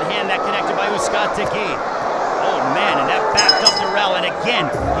straight right hand that connected by Uzcategui. Oh man, and that backed up Dirrell, and again,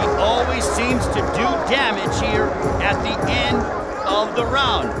 he always seems to do damage here at the end of the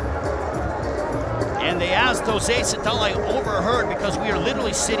round. And they asked Jose Sotelo, I overheard because we are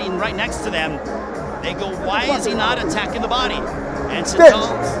literally sitting right next to them. They go, why is he not attacking the body? And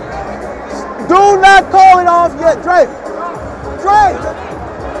Sotelo, do not call it off yet, Dre. Dre!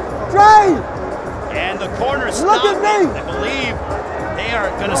 Dre! And the corner stopped. Look at me! I believe they are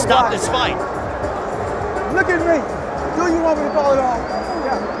going to stop this fight. Look at me. Do you want me to call it off?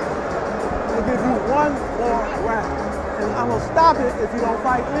 Yeah. I'm going to give you one more round. And I'm going to stop it if you don't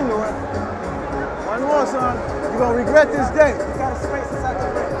fight in the round. One more, son. You're going to regret this day. You got to space inside the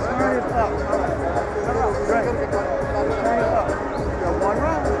ring. Turn it up. Turn it up. You got one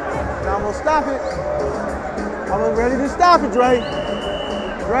round. Now I'm going to stop it. I'm ready to stop it, Dre.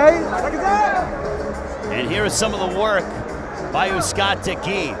 Dre, take it down. And here is some of the work by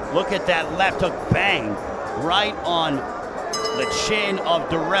Uzcategui. Look at that left hook, bang, right on the chin of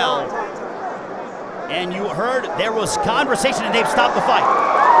Dirrell. And you heard there was conversation, and they've stopped the fight.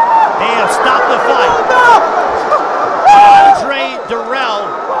 They have stopped the fight. Andre Dirrell,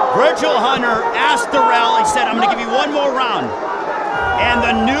 Virgil Hunter asked Dirrell, he said, I'm going to give you one more round. And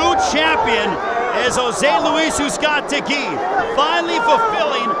the new champion is Jose Luis Uzcategui, finally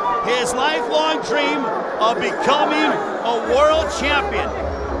fulfilling his lifelong dream of becoming a world champion.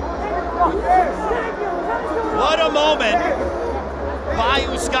 What a moment by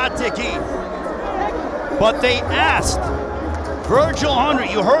Uzcategui. But they asked Virgil Hunter,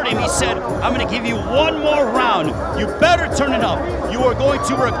 you heard him, he said, I'm going to give you one more round. You better turn it up. You are going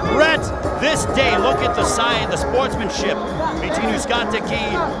to regret this day. Look at the sign, the sportsmanship between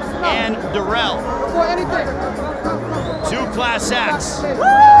Uzcategui and Dirrell. 2 class acts.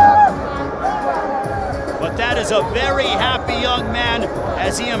 But that is a very happy young man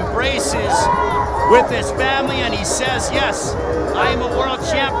as he embraces with his family, and he says, yes, I am a world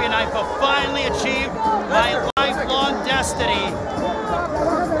champion. I've finally achieved my lifelong destiny.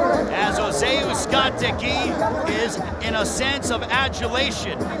 As Jose Uzcategui is in a sense of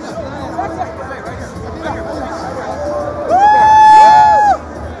adulation.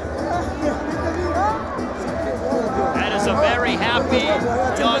 That is a very happy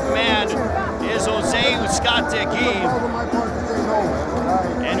young man, is Jose Uzcategui.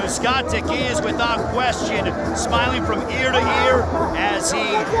 And Uzcategui is without question smiling from ear to ear as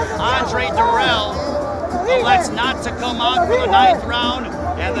Andre Dirrell elects not to come out for the 9th round,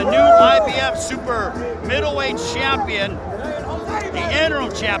 and the new IBF Super Middleweight Champion, the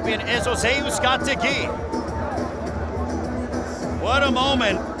interim champion, is Uzcategui. What a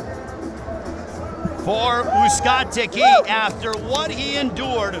moment for Uzcategui after what he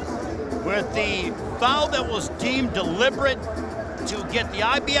endured with the foul that was deemed deliberate to get the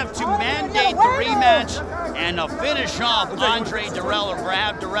IBF to mandate the rematch and to finish off Andre Dirrell, or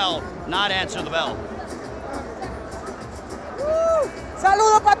have Dirrell not answer the bell.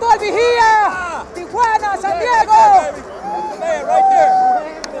 Saludos para todo el Vigía, Tijuana, San Diego. Man, right there.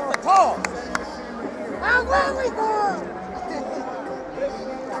 It's the call.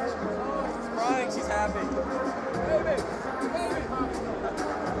 Crying, she's happy.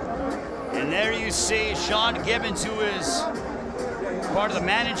 And there you see Sean Gibbons, who is part of the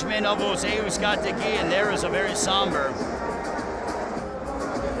management of Uzcategui, and there is a very somber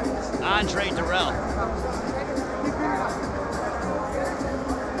Andre Dirrell.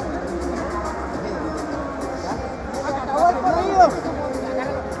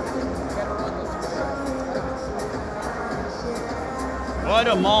 What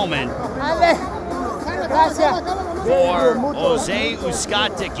a moment for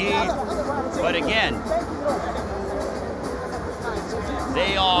Uzcategui. But again,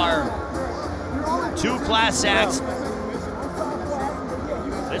 they are two class acts.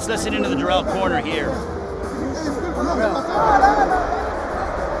 Let's listen into the Dirrell corner here. And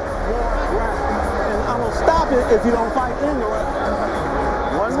I will stop it if you don't fight in the ring.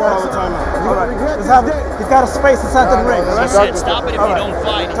 One more time. He's got a space inside the ring. He said, stop it if you don't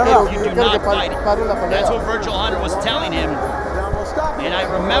fight, if you do not fight it. That's what Virgil Hunter was telling him. And I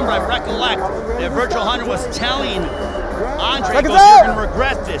remember, I recollect that Virgil Hunter was telling Andre, he goes, you're going to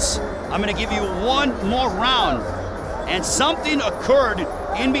regret this. I'm going to give you one more round. And something occurred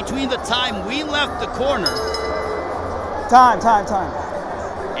in between the time we left the corner. Time.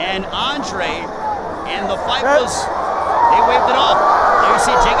 And Andre, and the fight was, they waved it off. There you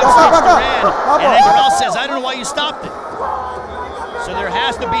see Jacob switched the hand, and then Dirrell says, I don't know why you stopped it. So there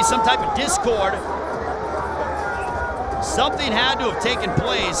has to be some type of discord. Something had to have taken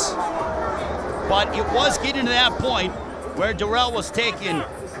place, but it was getting to that point where Dirrell was taking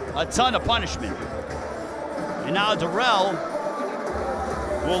a ton of punishment. And now Dirrell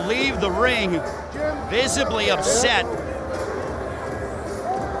will leave the ring visibly upset,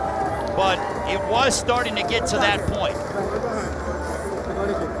 but it was starting to get to that point.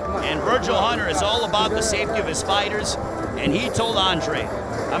 And Virgil Hunter is all about the safety of his fighters, and he told Andre,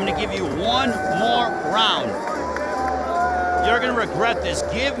 I'm going to give you one more round. You're going to regret this.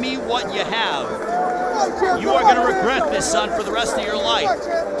 Give me what you have. You are going to regret this, son, for the rest of your life.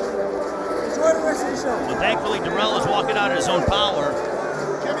 So thankfully, Dirrell is walking out of his own power.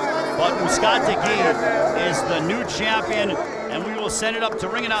 But Uzcategui is the new champion, and we will send it up to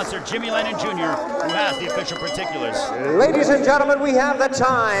ring announcer Jimmy Lennon Jr., who has the official particulars. Ladies and gentlemen, we have the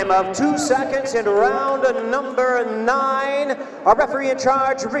time of 2 seconds in round number 9. Our referee in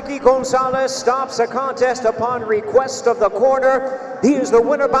charge, Ricky Gonzalez, stops the contest upon request of the corner. He is the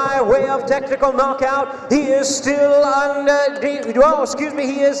winner by way of technical knockout. He is still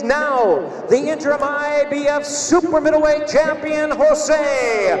he is now the interim IBF Super Middleweight Champion,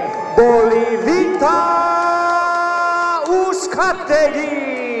 Jose Bolivita Uzcategui.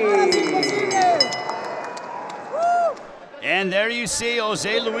 And there you see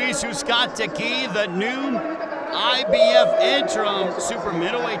Jose Luis Uzcategui, the new IBF interim super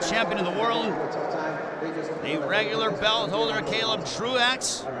middleweight champion of the world. The regular belt holder, Caleb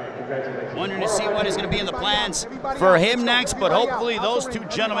Truax. Wondering to see what is going to be in the plans for him next, but hopefully those two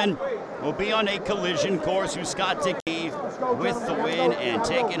gentlemen will be on a collision course. Uzcategui with the win and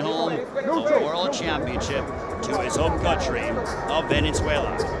taking home the World Championship to his home country of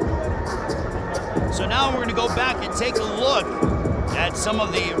Venezuela. So now we're going to go back and take a look at some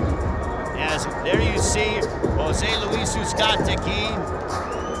of the, as there you see Jose Luis Uzcategui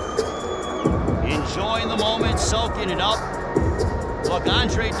enjoying the moment, soaking it up. Look,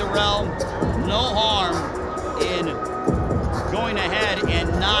 Andre Dirrell, no harm in going ahead and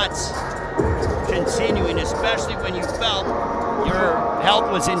not continuing, especially when you felt your health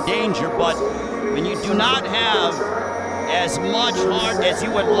was in danger. But when you do not have as much heart as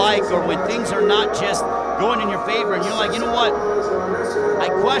you would like, or when things are not just going in your favor, and you're like, you know what, I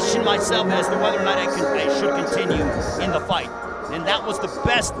question myself as to whether or not I should continue in the fight. And that was the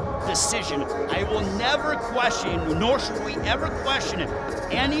best decision. I will never question, nor should we ever question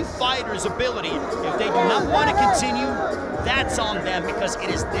any fighter's ability. If they do not want to continue, that's on them, because it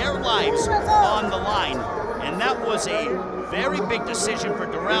is their lives on the line. And that was a very big decision for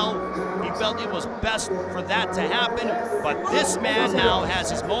Dirrell. He felt it was best for that to happen, but this man now has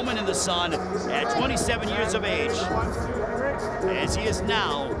his moment in the sun at 27 years of age, as he is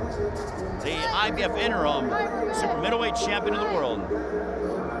now the IBF interim super middleweight champion of the world.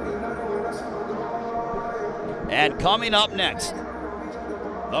 And coming up next,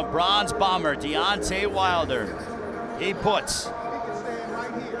 the bronze bomber, Deontay Wilder. He puts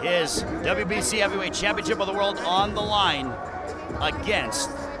his WBC Heavyweight Championship of the World on the line against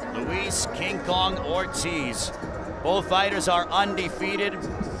Luis King Kong Ortiz. Both fighters are undefeated.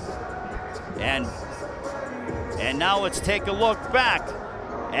 And now let's take a look back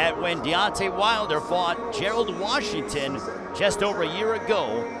at when Deontay Wilder fought Gerald Washington just over a year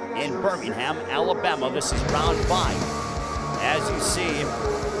ago in Birmingham, Alabama. This is round 5. As you see,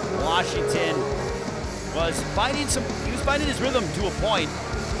 Washington was fighting his rhythm to a point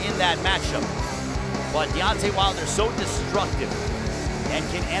in that matchup. But Deontay Wilder is so destructive and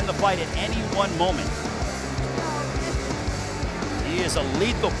can end the fight at any one moment. He is a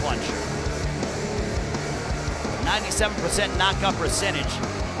lethal puncher. 97% knockout percentage.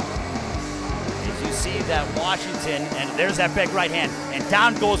 As you see that Washington, and there's that big right hand, and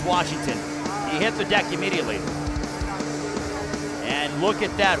down goes Washington. He hit the deck immediately. And look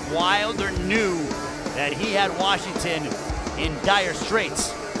at that, Wilder knew that he had Washington in dire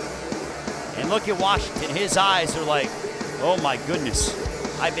straits. And look at Washington, his eyes are like, oh my goodness,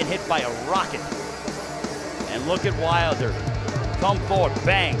 I've been hit by a rocket. And look at Wilder, come forward,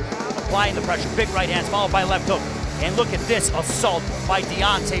 bang, applying the pressure, big right hands followed by left hook. And look at this assault by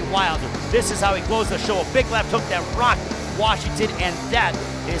Deontay Wilder. This is how he closed the show, a big left hook that rocked Washington, and that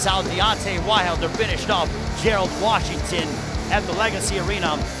is how Deontay Wilder finished off Gerald Washington at the Legacy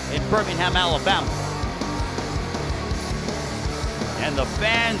Arena in Birmingham, Alabama. And the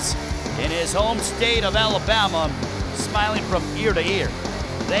fans in his home state of Alabama smiling from ear to ear.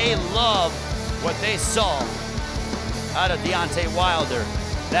 They love what they saw out of Deontay Wilder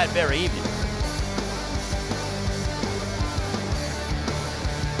that very evening.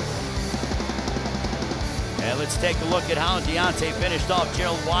 And let's take a look at how Deontay finished off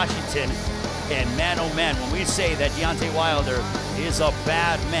Gerald Washington. And man, oh man, when we say that Deontay Wilder is a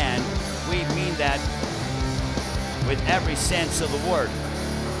bad man, we mean that with every sense of the word.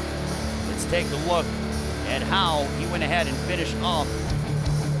 Let's take a look at how he went ahead and finished off.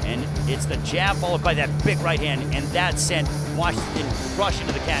 And it's the jab followed by that big right hand, and that sent Washington rushing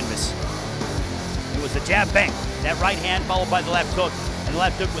to the canvas. It was the jab, bang, that right hand followed by the left hook, and the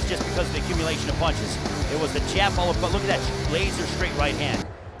left hook was just because of the accumulation of punches. It was the jab followed by, look at that laser straight right hand.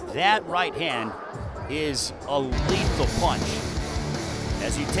 That right hand is a lethal punch.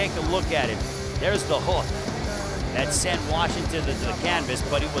 As you take a look at it, there's the hook that sent Washington to the canvas,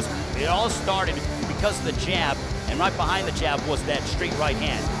 but it all started because of the jab, and right behind the jab was that straight right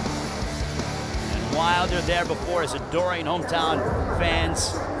hand. And Wilder there before his adoring hometown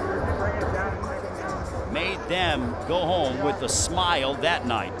fans made them go home with a smile that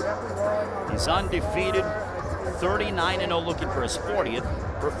night. He's undefeated, 39-0, looking for his 40th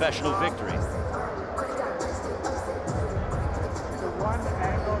professional victory.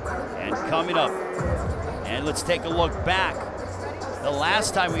 And coming up, and let's take a look back. The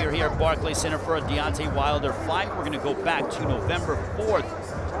last time we were here at Barclays Center for a Deontay Wilder fight, we're going to go back to November 4th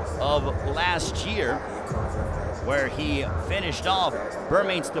of last year, where he finished off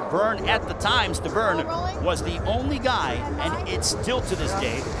Bermane Stiverne. At the time, Stiverne was the only guy, and it's still to this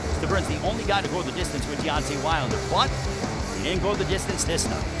day, Stiverne's the only guy to go the distance with Deontay Wilder, but he didn't go the distance this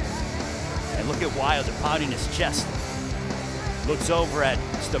time. And look at Wilder pounding his chest. Looks over at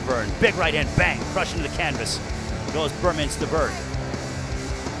Stiverne. Big right hand, bang, crushing the canvas. Goes Bermane Stiverne.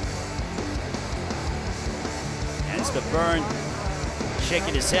 And Stiverne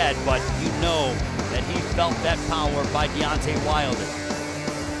shaking his head, but you know that he felt that power by Deontay Wilder.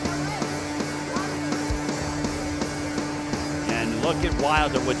 And look at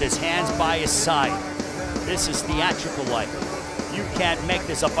Wilder with his hands by his side. This is theatrical like. You can't make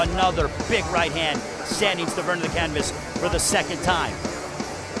this up. Another big right hand sending Stiverne to the canvas for the second time.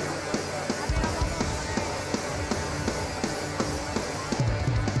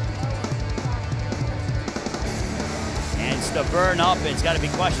 And Stiverne up, and he's got to be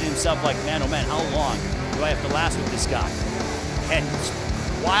questioning himself like, man, oh man, how long do I have to last with this guy? And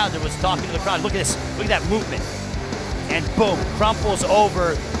Wilder was talking to the crowd. Look at this, look at that movement. And boom, crumples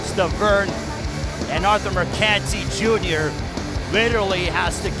over Stiverne. And Arthur Mercanti Jr. literally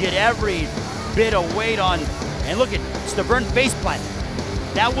has to get every bit of weight on. And look at Stiverne face planted.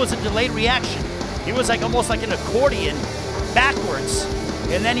 That was a delayed reaction. He was like almost like an accordion backwards,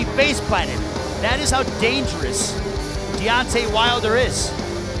 and then he face planted. That is how dangerous Deontay Wilder is.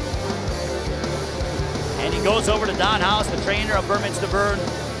 And he goes over to Don House, the trainer of Bermans Deverne,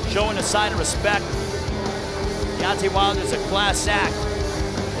 showing a sign of respect. Deontay Wilder's a class act.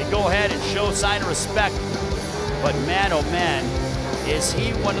 They go ahead and show a sign of respect. But man, oh man, is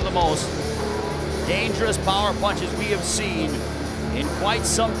he one of the most dangerous power punches we have seen in quite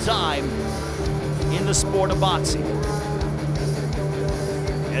some time in the sport of boxing.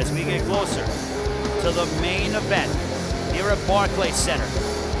 As we get closer to the main event here at Barclays Center.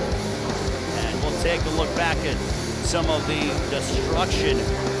 And we'll take a look back at some of the destruction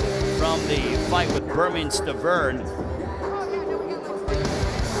from the fight with Bermans Deverne.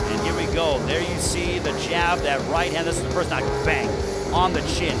 And here we go. There you see the jab, that right hand. This is the first knock, bang, on the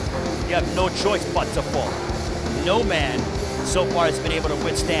chin. You have no choice but to fall. No man so far has been able to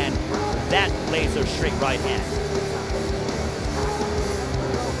withstand that laser straight right hand.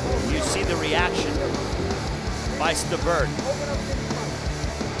 You see the reaction by Deverne.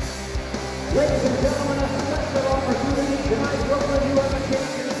 Ladies and gentlemen, a special opportunity tonight.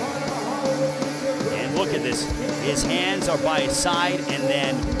 And look at this. His hands are by his side and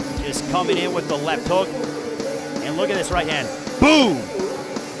then just coming in with the left hook. And look at this right hand. Boom!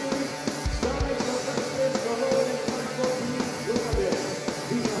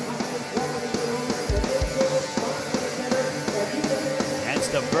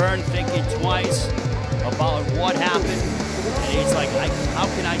 Deverne thinking twice about what happened, and he's like, how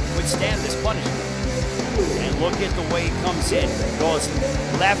can I withstand this punishment? And look at the way he comes in. Goes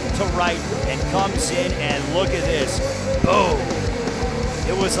left to right and comes in, and look at this. Boom!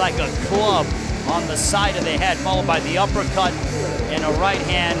 It was like a club on the side of the head, followed by the uppercut and a right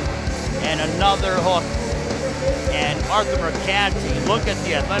hand and another hook. And Arthur Mercanti, look at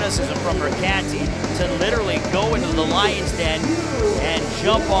the athleticism from Mercanti to literally go into the lion's den and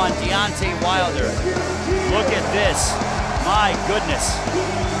jump on Deontay Wilder. Look at this, my goodness.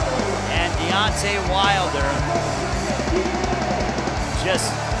 And Deontay Wilder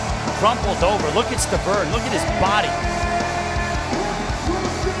just crumpled over. Look at Deverne, look at his body.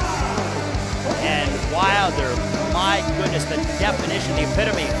 And Wilder, my goodness, the definition, the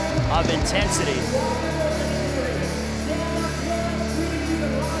epitome of intensity.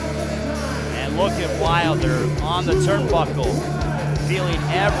 Look at Wilder on the turnbuckle, feeling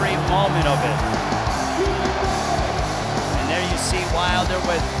every moment of it. And there you see Wilder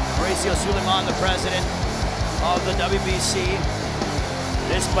with Mauricio Suleiman, the president of the WBC.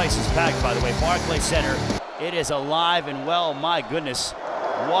 This place is packed, by the way, Barclays Center. It is alive and well. My goodness,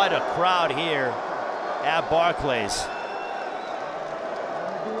 what a crowd here at Barclays.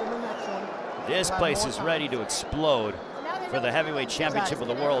 This place is ready to explode for the heavyweight championship of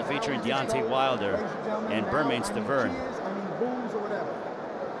the world, featuring Deontay Wilder and Bermans Deverne.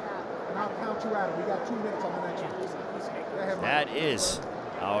 That is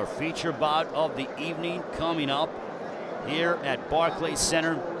our feature bout of the evening coming up here at Barclays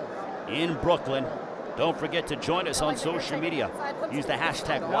Center in Brooklyn. Don't forget to join us on social media. Use the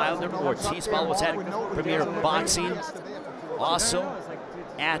hashtag Wilder Ortiz. Follow us at Premier Boxing. Also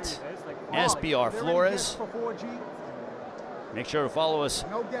at SBR Flores. Make sure to follow us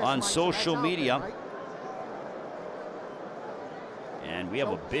on social media. And we have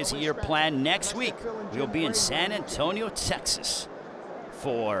a busy year planned. Next week, we'll be in San Antonio, Texas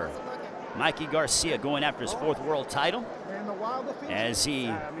for Mikey Garcia going after his 4th world title as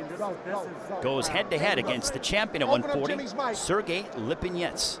he goes head-to-head against the champion at 140, Sergey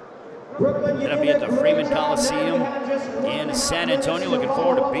Lipinets. Gonna be at the Freeman Coliseum in San Antonio. Looking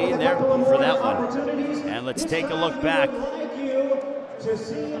forward to being there for that one. And let's take a look back.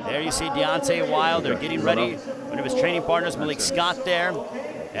 There you see Deontay Wilder getting ready. One of his training partners, Malik Scott, there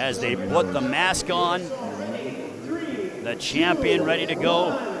as they put the mask on. The champion ready to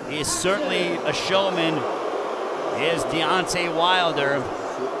go. He is certainly a showman. Is Deontay Wilder.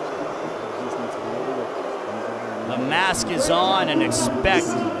 The mask is on, and expect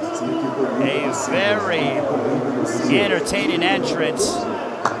a very entertaining entrance.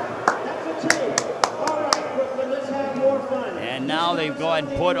 And now they go ahead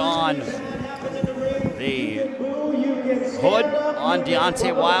and put on the hood on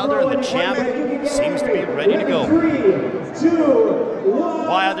Deontay Wilder, and the champ seems to be ready to go.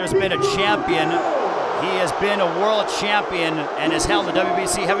 Wilder's been a champion. He has been a world champion and has held the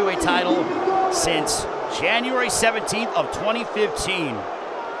WBC Heavyweight title since January 17th of 2015.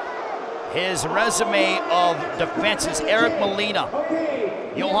 His resume of defenses: Eric Molina,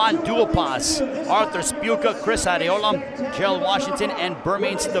 Johan Duopas, Arthur Spuka, Chris Areola, Gerald Washington, and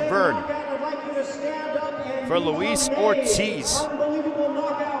Bermans Deverne. For Luis Ortiz,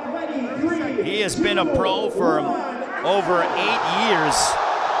 He has been a pro for over 8 years,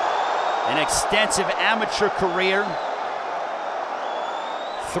 an extensive amateur career.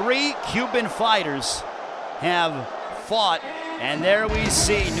 3 Cuban fighters have fought, and there we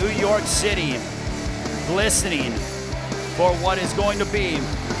see New York City glistening for what is going to be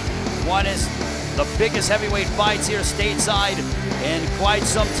one is the biggest heavyweight fights here stateside in quite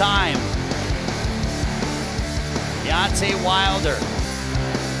some time. Deontay Wilder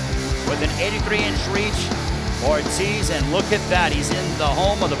with an 83-inch reach. Ortiz, and look at that, he's in the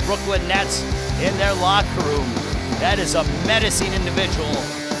home of the Brooklyn Nets in their locker room. That is a menacing individual,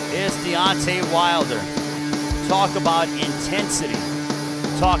 is Deontay Wilder. Talk about intensity,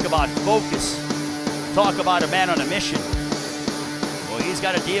 talk about focus, talk about a man on a mission. Well, he's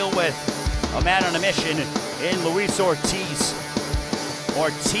got to deal with a man on a mission in Luis Ortiz.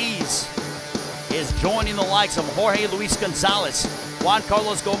 Ortiz is joining the likes of Jorge Luis Gonzalez, Juan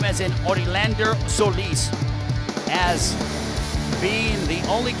Carlos Gomez, and Orlando Solis as being the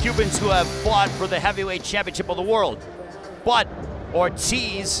only Cubans who have fought for the heavyweight championship of the world. But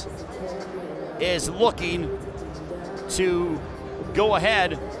Ortiz is looking to go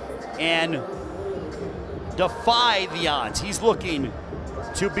ahead and defy the odds. He's looking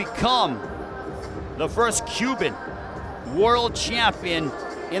to become the first Cuban world champion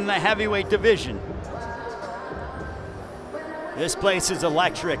in the heavyweight division. This place is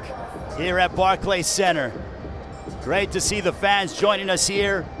electric here at Barclays Center. Great to see the fans joining us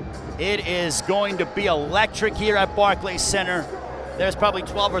here. It is going to be electric here at Barclays Center. There's probably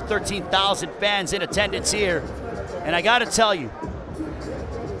 12 or 13,000 fans in attendance here. And I gotta tell you,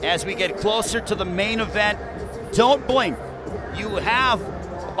 as we get closer to the main event, don't blink. You have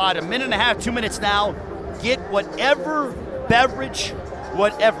about a minute and a half, 2 minutes now. Get whatever beverage,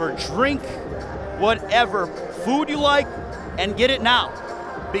 whatever drink, whatever food you like, and get it now.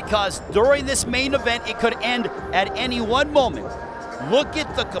 Because during this main event, it could end at any one moment. Look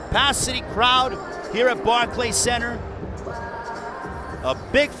at the capacity crowd here at Barclays Center. A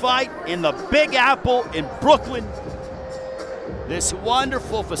big fight in the Big Apple in Brooklyn. This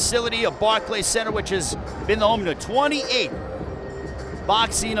wonderful facility of Barclays Center, which has been the home to 28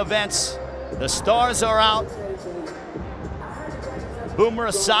 boxing events. The stars are out. Boomer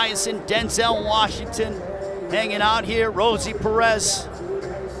Esiason, Denzel Washington hanging out here, Rosie Perez.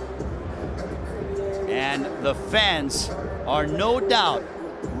 And the fans are no doubt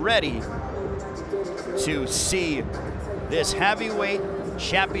ready to see this heavyweight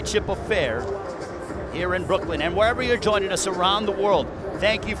championship affair here in Brooklyn. And wherever you're joining us around the world,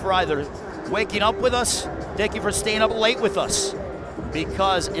 thank you for either waking up with us, thank you for staying up late with us.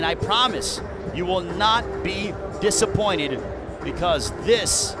 Because, and I promise, you will not be disappointed, because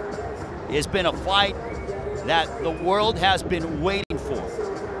this has been a fight that the world has been waiting for.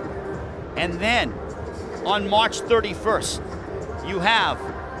 And then, on March 31st, you have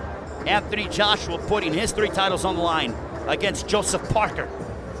Anthony Joshua putting his 3 titles on the line against Joseph Parker,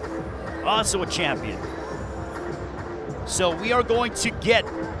 also a champion. So we are going to get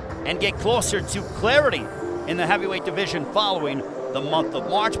closer to clarity in the heavyweight division following the month of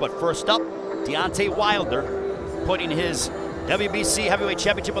March. But first up, Deontay Wilder putting his WBC Heavyweight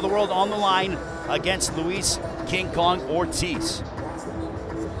Championship of the World on the line against Luis King Kong Ortiz.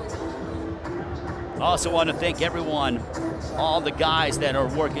 I also want to thank everyone, all the guys that are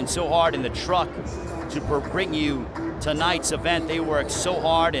working so hard in the truck to bring you tonight's event. They work so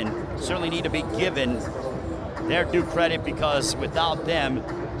hard and certainly need to be given their due credit, because without them,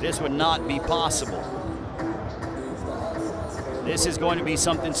 this would not be possible. This is going to be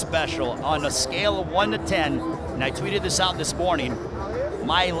something special. On a scale of 1 to 10, and I tweeted this out this morning,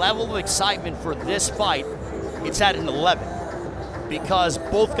 my level of excitement for this fight, it's at an 11, because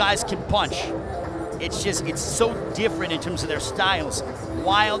both guys can punch. It's just, it's so different in terms of their styles.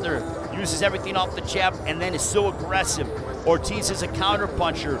 Wilder uses everything off the jab and then is so aggressive. Ortiz is a counter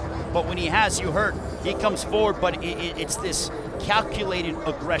puncher, but when he has you hurt, he comes forward, but it's this calculated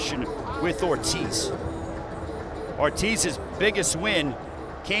aggression with Ortiz. Ortiz's biggest win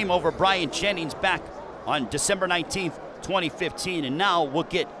came over Brian Jennings back on December 19th, 2015. And now we'll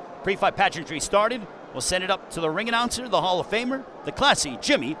get pre-fight pageantry started. We'll send it up to the ring announcer, the Hall of Famer, the classy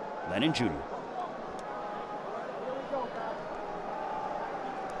Jimmy Lennon Jr.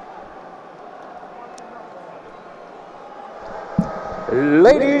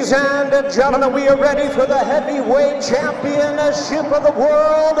 Ladies and gentlemen, we are ready for the heavyweight championship of the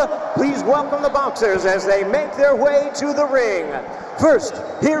world. Please welcome the boxers as they make their way to the ring. First,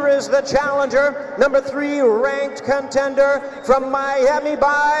 here is the challenger, number 3 ranked contender from Miami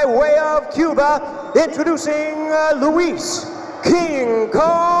by way of Cuba, introducing Luis King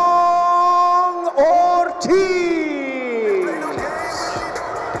Kong Ortiz.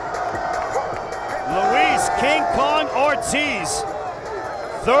 Luis King Kong Ortiz,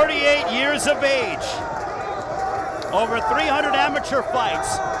 38 years of age, over 300 amateur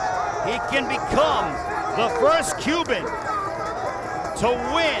fights. He can become the first Cuban to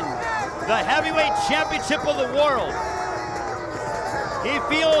win the heavyweight championship of the world. He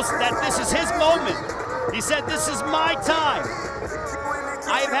feels that this is his moment. He said, this is my time.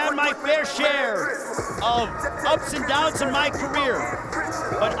 I've had my fair share of ups and downs in my career,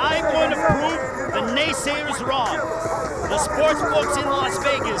 but I'm going to prove the naysayers wrong. The sports books in Las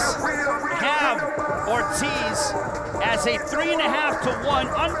Vegas have Ortiz as a 3.5 to 1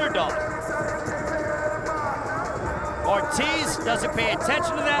 underdog. Ortiz doesn't pay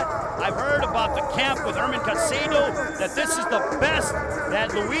attention to that. I've heard about the camp with Herman Caicedo, that this is the best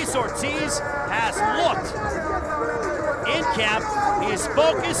that Luis Ortiz has looked. In camp, he's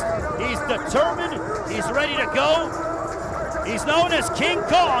focused, he's determined, he's ready to go. He's known as King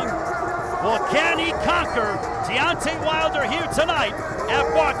Kong. Well, can he conquer Deontay Wilder here tonight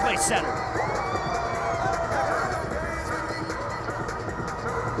at Barclays Center?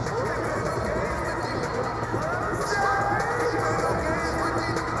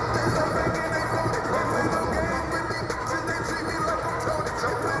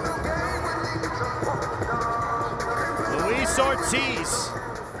 Luis Ortiz.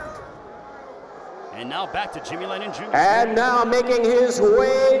 And now back to Jimmy Lennon Jr. And now making his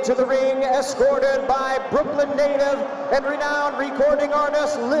way to the ring, escorted by Brooklyn native and renowned recording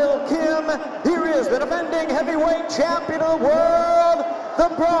artist Lil Kim. Here is the defending heavyweight champion of the world, the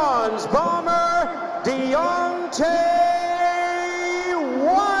Bronze Bomber, Deontay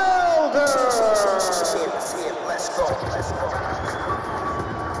Wilder.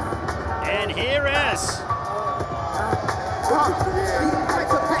 And here is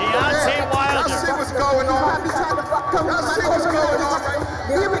Deontay Wilder. Y'all see what's going on? Y'all see what's going on, right?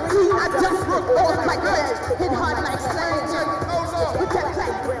 Lyrically, I just broke off like that. Hit hard like slang. With that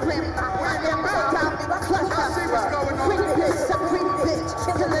black grim. I am the top cluster. Quick bitch, a quick bitch.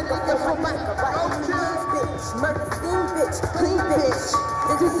 Killing the over my bitch. Murder scene bitch. Clean bitch.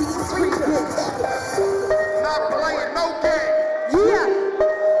 The disease free bitch. Not playing no game. Yeah.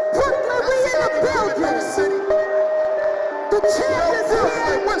 Brooklyn, we in the building. The champ is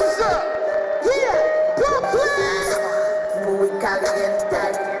here. What's up? Yeah, Brooklyn.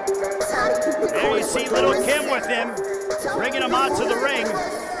 There you see Little Kim with him, bringing him onto the ring.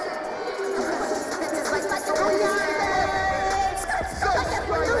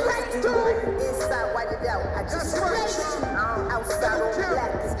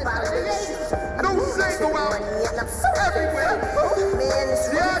 No single out everywhere.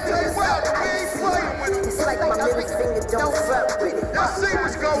 Deontay Wilder, we ain't playing with him. It's like my middle finger don't fuck with it. Y'all see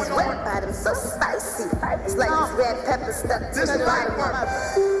what's going on? Bottom so spicy. It's like this red pepper stuck to This the light bottom. work.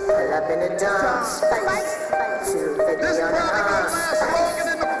 Pull up in the dump. Spice. This probably gonna last longer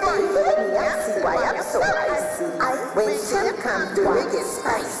than the fight. I see why I'm so icy. When shit come through, it gets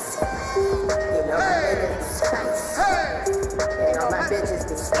spicy. You know, it's spicy. And all my bitches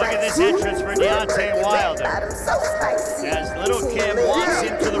be spicy. Look at this entrance for Deontay Wilder. Bottom so spicy. As Little Kim walks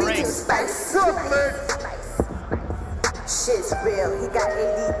into the ring. Brooklyn. Shit's real. He got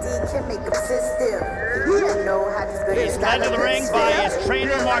ADD, can make him sit still. He don't know how this good He's led to the ring by his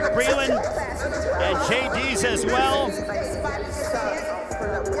trainer, Mark Breland, and JD's as well.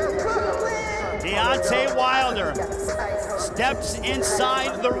 Deontay Wilder steps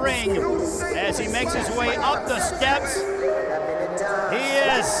inside the ring as he makes his way up the steps. He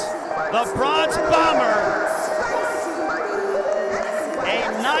is the Bronze Bomber. A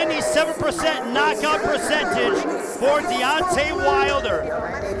 97% knockout percentage for Deontay Wilder.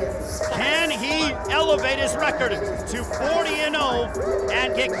 Can he elevate his record to 40-0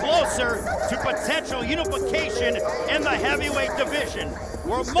 and get closer to potential unification in the heavyweight division?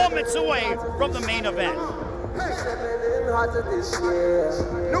 We're moments away from the main event. New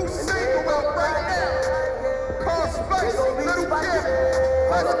single out right now. Call Space, Little Kim.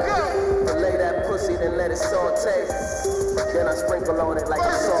 Let's go. Lay that pussy, then let it saute. Then I sprinkle on it like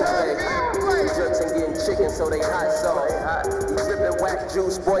a saute. Jerks and getting chicken so they hot sauce. You dripping whack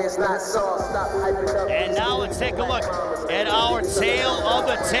juice, boy, it's not sauce. Stop hyping up. And now let's take a look at our tail of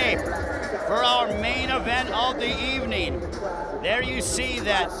the tape for our main event of the evening. There you see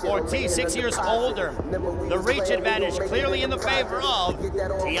that Ortiz, 6 years older. The reach advantage clearly in the favor of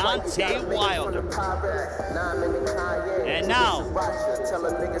Deontay Wilder. And now,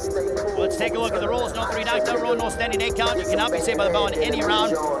 let's take a look at the rules. No 3 knockdown rule, no standing 8 count. You cannot be saved by the bell in any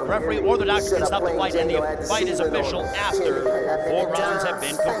round. The referee or the doctor can stop the fight, and the fight is official after 4 rounds have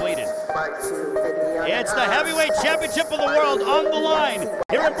been completed. It's the heavyweight championship of the world on the line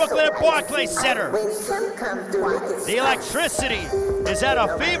here in Brooklyn at Barclays Center. The electricity is at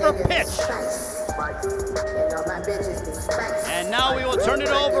a fever pitch. And now we will turn it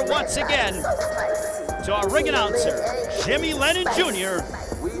over once again to our ring announcer, Jimmy Lennon Jr.,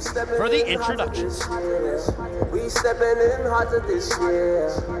 for the introductions. We stepping in hotter this year,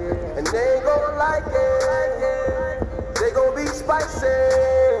 and they ain't gonna like it. They gonna be spicy.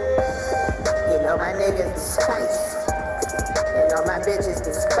 You know my niggas be spicy. You know my bitches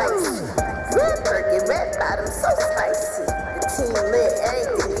be spicy. Perky red bottom so spicy. The team lit,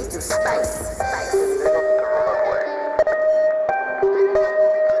 everything we do spicy.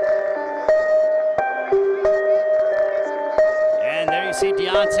 And there you see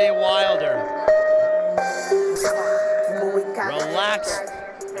Deontay Wilder. Relax.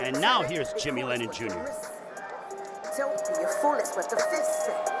 And now here's Jimmy Lennon Jr. Don't be a fool, that's what the fist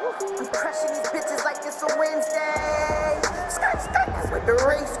say. I'm crushing these bitches like it's a Wednesday. Skirt, skirt, that's what the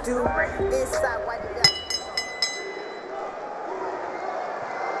race do. Inside, why did that?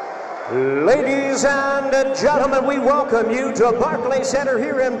 Ladies and gentlemen, we welcome you to Barclays Center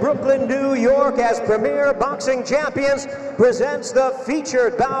here in Brooklyn, New York, as Premier Boxing Champions presents the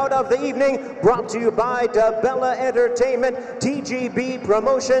featured bout of the evening, brought to you by DeBella Entertainment, TGB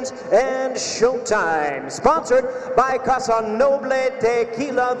Promotions, and Showtime. Sponsored by Casa Noble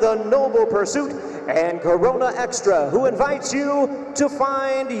Tequila, the Noble Pursuit, and Corona Extra, who invites you to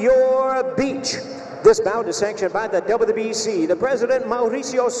find your beach. This bout is sanctioned by the WBC, the president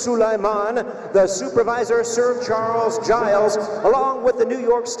Mauricio Sulaiman, the supervisor Sir Charles Giles, along with the New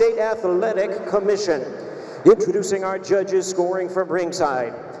York State Athletic Commission. Introducing our judges scoring from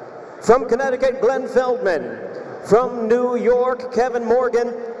ringside. From Connecticut, Glenn Feldman. From New York, Kevin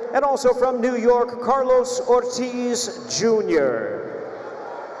Morgan. And also from New York, Carlos Ortiz Jr.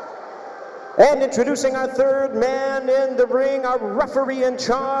 And introducing our third man in the ring, our referee in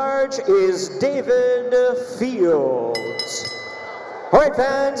charge is David Fields. All right,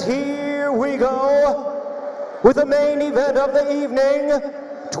 fans, here we go with the main event of the evening.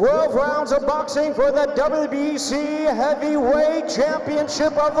 12 rounds of boxing for the WBC Heavyweight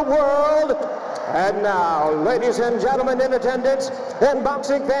Championship of the world. And now, ladies and gentlemen in attendance and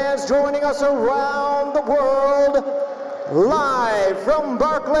boxing fans joining us around the world, live from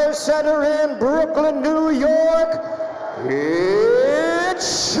Barclays Center in Brooklyn, New York,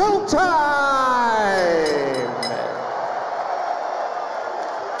 it's showtime!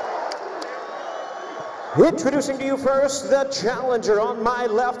 Introducing to you first, the challenger on my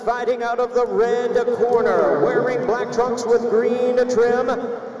left, fighting out of the red corner, wearing black trunks with green trim,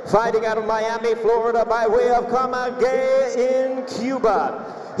 fighting out of Miami, Florida, by way of Camagüey in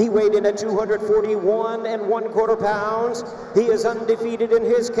Cuba. He weighed in at 241 1/4 pounds. He is undefeated in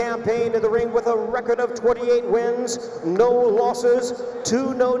his campaign in the ring with a record of 28 wins, no losses,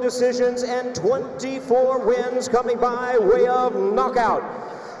 2 no decisions, and 24 wins coming by way of knockout.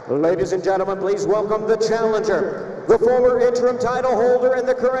 Ladies and gentlemen, please welcome the challenger, the former interim title holder and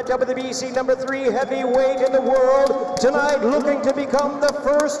the current WBC #3 heavyweight in the world, tonight looking to become the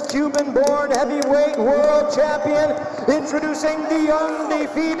first Cuban-born heavyweight world champion, introducing the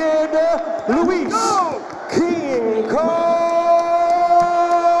undefeated Luis King Kong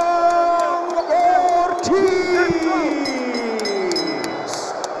Ortiz.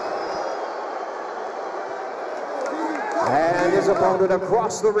 And his opponent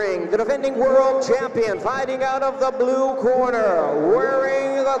across the ring, the defending world champion, fighting out of the blue corner,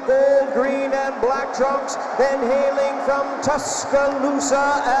 wearing the gold, green, and black trunks, and hailing from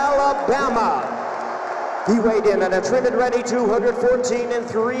Tuscaloosa, Alabama. He weighed in at a trim and ready 214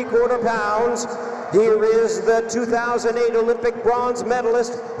 3/4 pounds. Here is the 2008 Olympic bronze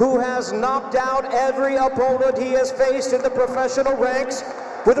medalist who has knocked out every opponent he has faced in the professional ranks,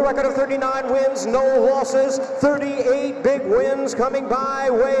 with a record of 39 wins, no losses, 38 big wins coming by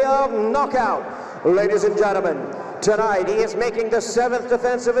way of knockout. Ladies and gentlemen, tonight he is making the 7th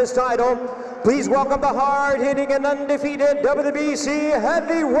defense of his title. Please welcome the hard-hitting and undefeated WBC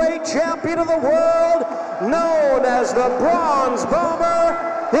Heavyweight Champion of the world, known as the Bronze Bomber,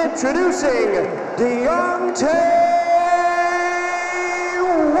 introducing Deontay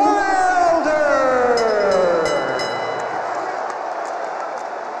Wilder.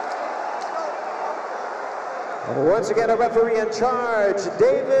 Once again, a referee in charge,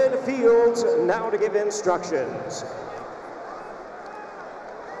 David Fields, now to give instructions.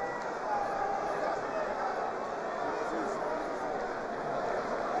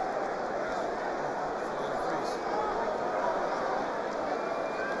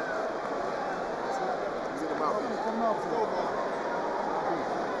 Okay,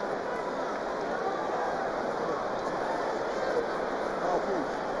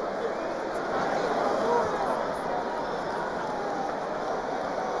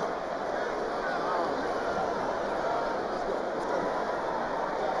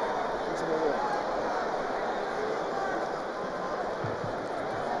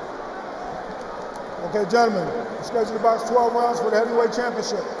 gentlemen, the schedule about 12 rounds for the heavyweight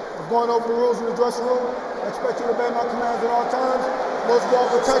championship. We're going over the rules in the dressing room. I expect you to obey my commands at all times. Most of all,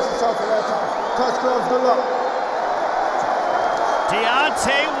 protect yourself at all times. Touch gloves, good luck.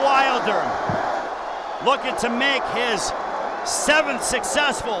 Deontay Wilder looking to make his 7th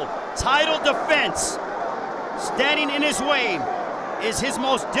successful title defense. Standing in his way is his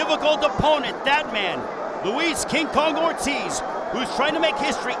most difficult opponent, that man, Luis King Kong Ortiz, who's trying to make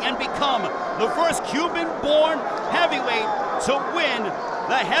history and become the first Cuban-born heavyweight to win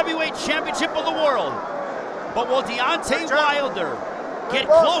the heavyweight championship of the world. But will Deontay Wilder get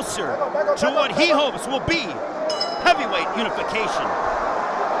closer to what he hopes will be heavyweight unification?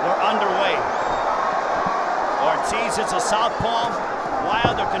 We're underway. Ortiz is a southpaw,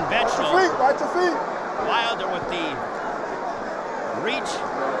 Wilder conventional. Watch your feet. Wilder with the reach.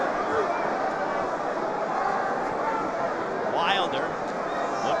 Wilder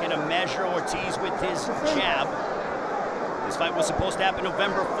looking to measure Ortiz with his jab. This fight was supposed to happen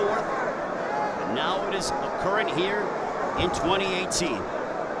November 4th, but now it is occurring here in 2018.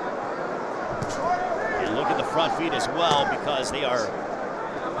 And look at the front feet as well, because they are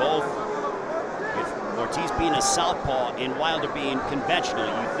both, with Ortiz being a southpaw and Wilder being conventional.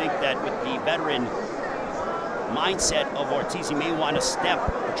 You think that with the veteran mindset of Ortiz, he may want to step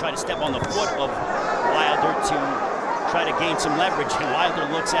or try to step on the foot of Wilder to try to gain some leverage, and Wilder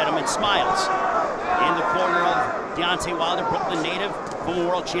looks at him and smiles. In the corner of Deontay Wilder, Brooklyn native, former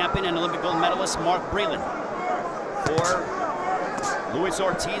world champion and Olympic gold medalist Mark Breland. For Luis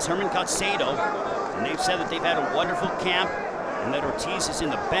Ortiz, Herman Caicedo, and they've said that they've had a wonderful camp and that Ortiz is in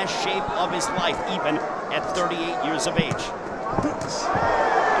the best shape of his life, even at 38 years of age.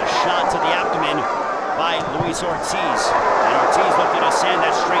 A shot to the abdomen by Luis Ortiz, and Ortiz looking to send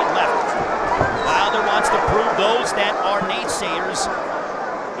that straight left. Wilder wants to prove those that are naysayers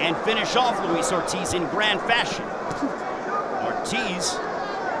and finish off Luis Ortiz in grand fashion. Ortiz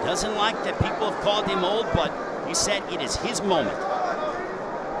doesn't like that people have called him old, but he said it is his moment.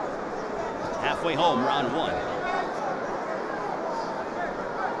 Halfway home, round 1.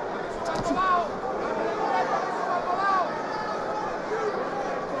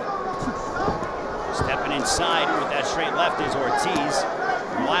 Stepping inside with that straight left is Ortiz.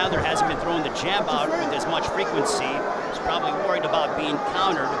 Wilder hasn't been throwing the jab out with as much frequency. He's probably worried about being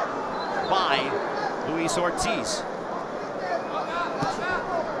countered by Luis Ortiz.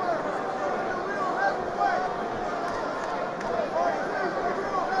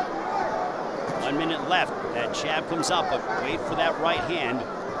 One minute left. That jab comes up, but wait for that right hand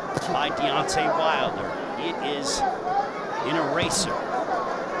by Deontay Wilder. It is an eraser.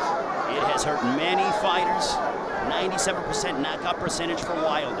 It has hurt many fighters. 97% knockout percentage for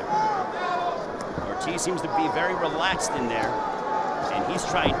Wilder. Ortiz seems to be very relaxed in there, and he's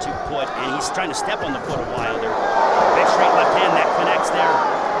trying to step on the foot of Wilder. Big straight left hand that connects there.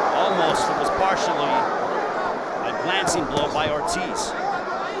 Almost, it was partially a glancing blow by Ortiz.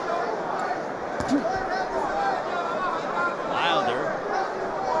 Wilder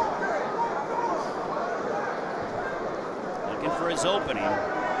looking for his opening.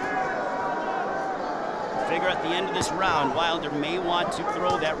 Figure at the end of this round, Wilder may want to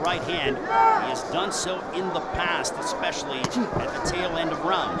throw that right hand. He has done so in the past, especially at the tail end of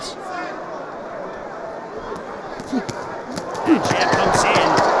rounds. That jab comes in,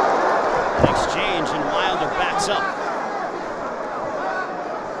 an exchange, and Wilder backs up.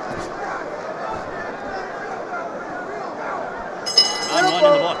 Round 1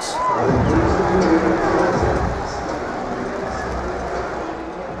 in the books.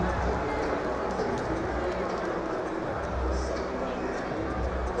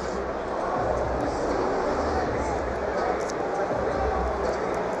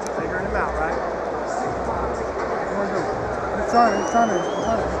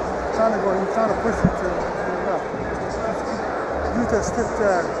 He's trying to push it to the left. Use that stiff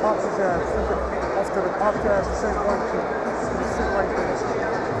jab, pop the jab, after the pop jab, say 1, 2. Just sit right there.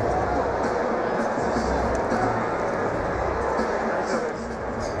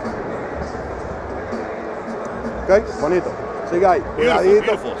 Ok, bonito. Sigue ahí. Cuidadito.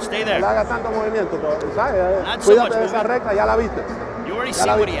 Beautiful. Stay there. No le haga tanto movimiento, ¿sabes? Not so much Cuídate de esa recta, ya la viste. You already see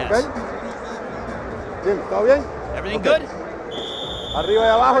what he has. Bien, ¿todo bien? Everything good? Arriba y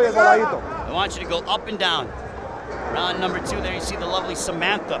abajo y el coladito. I want you to go up and down. Round number 2, there you see the lovely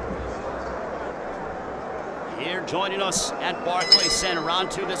Samantha. Here joining us at Barclays Center.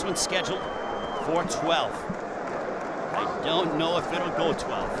 Round 2, this one's scheduled for 12. I don't know if it'll go 12,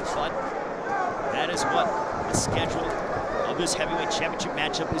 but that is what the schedule of this heavyweight championship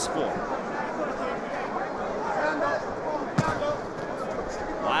matchup is for.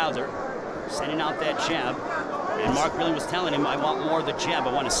 Wilder sending out that jab, and Mark really was telling him, I want more of the jab,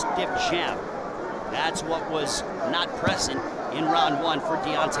 I want a stiff jab. That's what was not present in round 1 for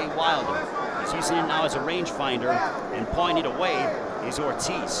Deontay Wilder. He's using it now as a rangefinder, and pointing away is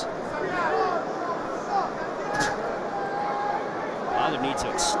Ortiz. Wilder needs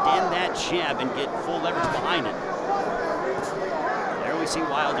to extend that jab and get full leverage behind it. There we see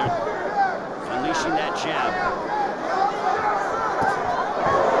Wilder unleashing that jab.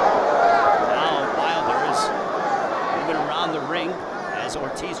 Now Wilder is moving around the ring as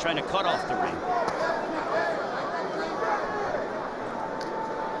Ortiz trying to cut off the ring.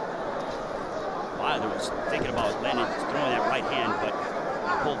 Wilder was thinking about throwing that right hand, but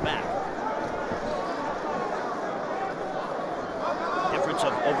he pulled back. Difference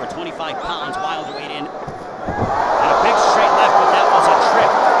of over 25 pounds. Wilder weighed in. And a big straight left, but that was a trip.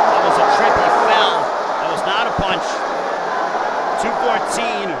 That was a trip. He fell. That was not a punch.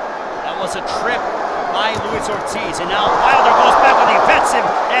 214. That was a trip by Luis Ortiz. And now Wilder goes back on the offensive,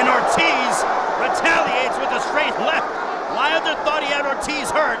 and Ortiz retaliates with a straight left. Wilder thought he had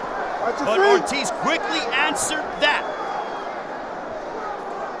Ortiz hurt, but Ortiz quickly answered that.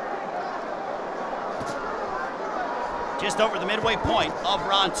 Just over the midway point of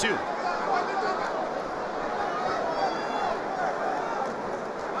round 2.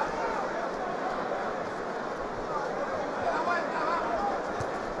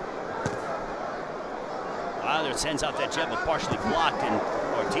 Wilder sends out that jab, but partially blocked, and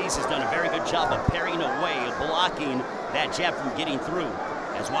Ortiz has done a very good job of parrying away, blocking that jab from getting through,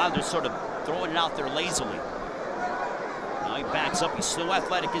 as Wilder's sort of throwing it out there lazily. Now he backs up. He's so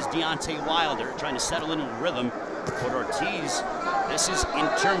athletic as Deontay Wilder, trying to settle into a rhythm. But Ortiz, this is in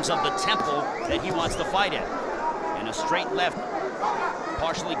terms of the tempo that he wants to fight at. And a straight left,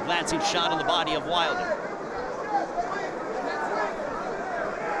 partially glancing shot on the body of Wilder.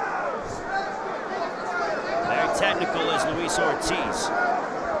 Very technical is Luis Ortiz.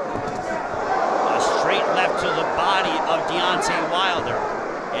 A straight left to the body of Deontay Wilder.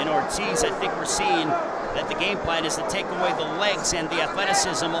 And Ortiz, I think we're seeing that the game plan is to take away the legs and the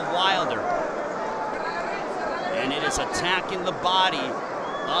athleticism of Wilder. And it is attacking the body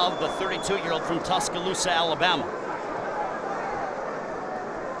of the 32-year-old from Tuscaloosa, Alabama.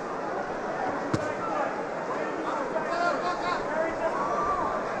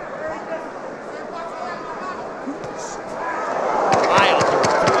 Wilder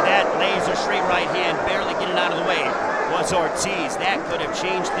threw that laser straight right hand, barely getting out of the way, was Ortiz. That could have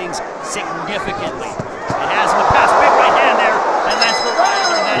changed things significantly. It has in the past. Big right hand there. That lands for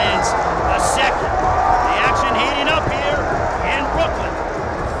Wilder, and that ends the second. The action heating up here in Brooklyn.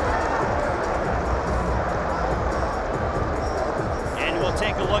 And we'll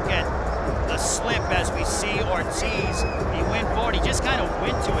take a look at the slip as we see Ortiz. He went forward. He just kind of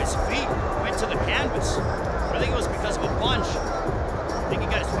went to his feet, went to the canvas. I think it was because of a punch. I think he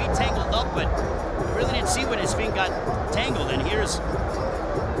got his feet tangled up, but we really didn't see when his feet got tangled. And here's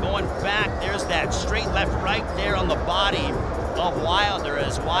going back. There's that straight left right there on the body of Wilder,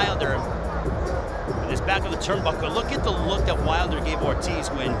 as Wilder with his back on the turnbuckle. Look at the look that Wilder gave Ortiz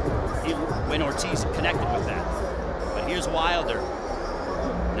when Ortiz connected with that. But here's Wilder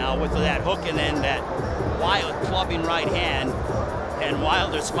now with that hook and then that wild clubbing right hand, and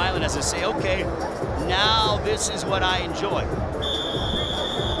Wilder smiling as I say, okay, now this is what I enjoy.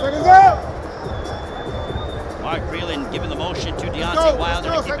 Mark Breland giving the motion to Deontay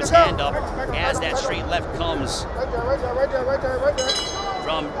Wilder to keep his hand up as that straight left comes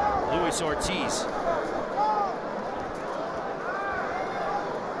from Luis Ortiz.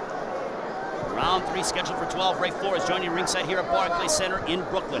 Round 3 scheduled for 12. Ray Flores joining ringside here at Barclays Center in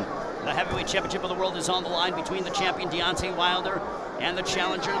Brooklyn. The heavyweight championship of the world is on the line between the champion Deontay Wilder and the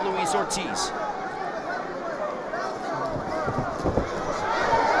challenger Luis Ortiz.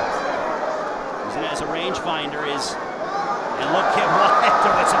 As a rangefinder is, and look at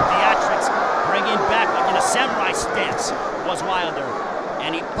Wilder with some theatrics, bringing back like in a samurai stance was Wilder,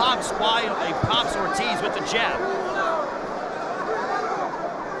 and he pops Ortiz with the jab.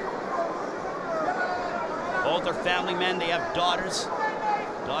 Both are family men. They have daughters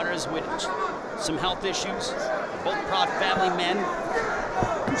with some health issues. Both proud family men.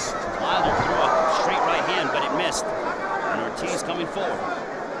 Wilder threw a straight right hand, but it missed, and Ortiz coming forward.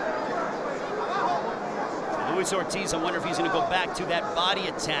 Luis Ortiz. I wonder if he's going to go back to that body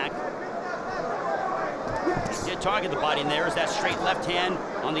attack. He did target the body, and there is that straight left hand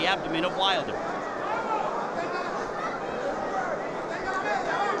on the abdomen of Wilder.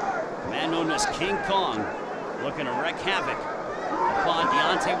 Man known as King Kong, looking to wreak havoc upon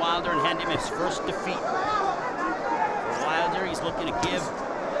Deontay Wilder and hand him his first defeat. For Wilder, he's looking to give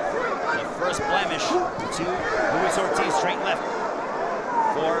the first blemish to Luis Ortiz, straight left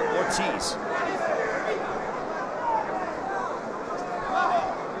for Ortiz.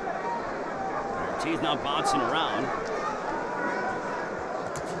 Ortiz now bouncing around.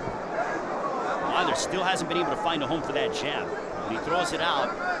 Wilder still hasn't been able to find a home for that jab. When he throws it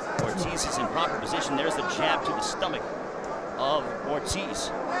out, Ortiz is in proper position. There's the jab to the stomach of Ortiz.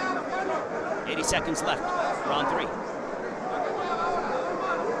 80 seconds left, round 3.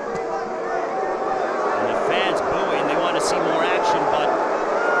 And the fans booing, they want to see more action, but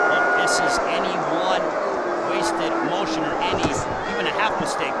look, this is any one wasted motion or even a half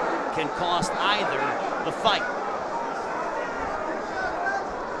mistake can cost either the fight.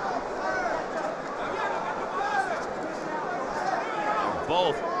 They're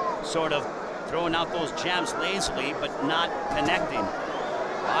both sort of throwing out those jabs lazily, but not connecting.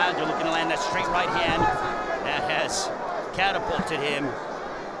 Wilder looking to land that straight right hand that has catapulted him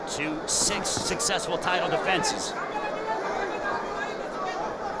to 6 successful title defenses.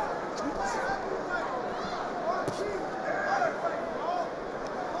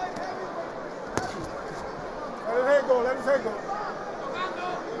 Let his head go.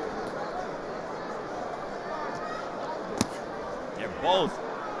 They're both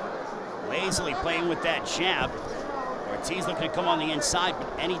lazily playing with that jab. Ortiz looking to come on the inside, but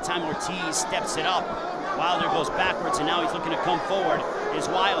anytime Ortiz steps it up, Wilder goes backwards, and now he's looking to come forward is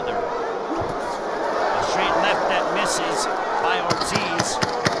Wilder. A straight left that misses by Ortiz.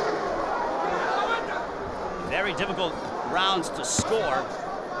 Very difficult rounds to score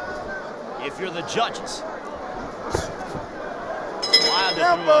if you're the judges.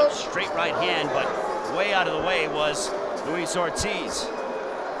 Wilder threw a straight right hand, but way out of the way was Luis Ortiz.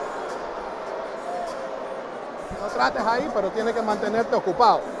 No trates ahí, pero tienes que mantenerte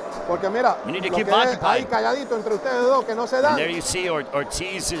ocupado. Porque mira, You need to lo keep que es occupied. ahí calladito entre ustedes dos que no se dan. And there you see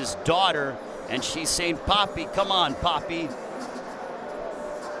Ortiz's daughter, and she's saying, "Papi, come on, Papi."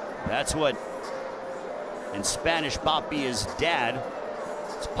 That's what, in Spanish, Papi is dad.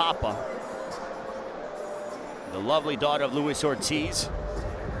 It's Papa. The lovely daughter of Luis Ortiz.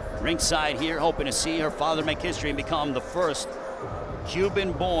 Ringside here, hoping to see her father make history and become the first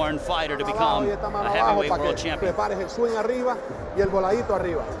Cuban-born fighter to become a heavyweight world champion. Prepares el swing arriba y el voladito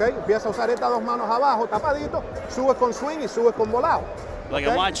arriba, ¿ok? Empieza a usar estas dos manos abajo, tapadito, subes con swing y subes con volado. Like,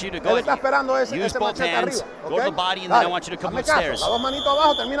 ¿okay? I want you to go Él está esperando ese use both machete hands, arriba, go to the ¿ok? body, and then I Dale, want you to come hazme caso, upstairs. las dos manitos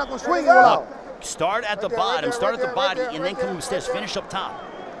abajo, termina con swing y volado. Start at the bottom, start at the body, and then come upstairs, finish up top.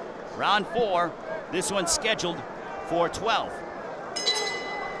 Round 4, this one's scheduled for 12.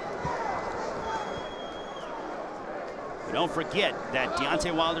 But don't forget that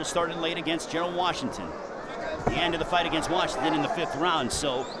Deontay Wilder started late against Gerald Washington. The end of the fight against Washington in the 5th round,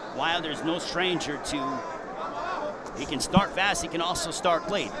 so Wilder's no stranger to, he can start fast, he can also start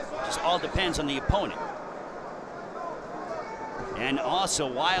late. Just all depends on the opponent. And also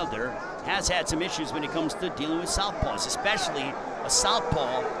Wilder has had some issues when it comes to dealing with southpaws, especially a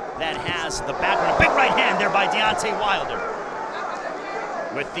southpaw that has the background. A big right hand there by Deontay Wilder,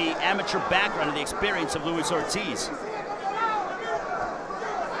 with the amateur background and the experience of Luis Ortiz.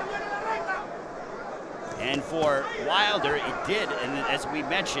 And for Wilder, it did, and as we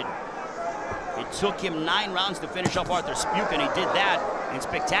mentioned, it took him 9 rounds to finish off Arthur Spuke, and he did that in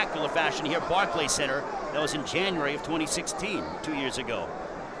spectacular fashion here at Barclays Center. That was in January of 2016, 2 years ago.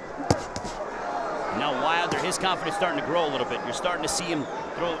 And now Wilder, his confidence starting to grow a little bit. You're starting to see him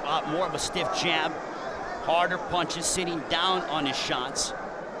throw out more of a stiff jab, harder punches, sitting down on his shots.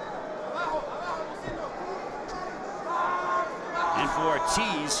 And for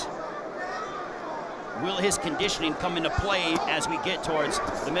Ortiz, will his conditioning come into play as we get towards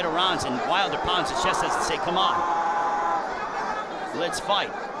the middle rounds? And Wilder pounds his chest as to say, come on, let's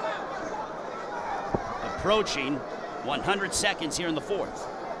fight. Approaching 100 seconds here in the 4th.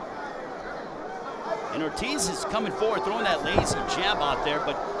 And Ortiz is coming forward, throwing that lazy jab out there,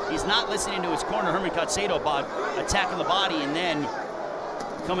 but he's not listening to his corner, Herman Caicedo, about attacking the body and then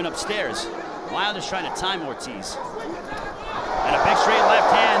coming upstairs. Wilder's trying to time Ortiz. And a big straight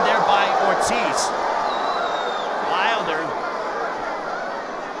left hand there by Ortiz. Wilder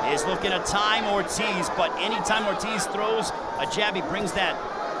is looking to time Ortiz, but anytime Ortiz throws a jab, he brings that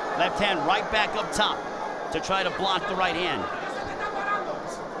left hand right back up top to try to block the right hand.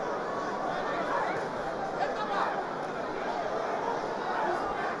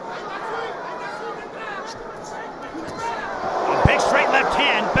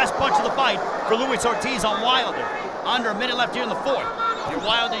 the fight for Luis Ortiz on Wilder. Under a minute left here in the fourth. If you're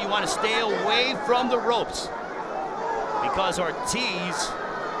Wilder, you want to stay away from the ropes because Ortiz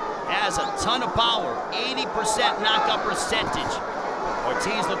has a ton of power, 80% knockout percentage.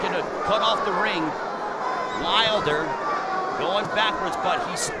 Ortiz looking to cut off the ring. Wilder going backwards, but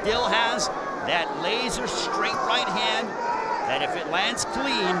he still has that laser straight right hand that if it lands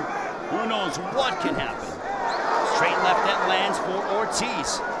clean, who knows what can happen. Straight left that lands for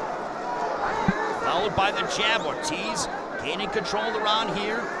Ortiz. Followed by the jab. Ortiz gaining control around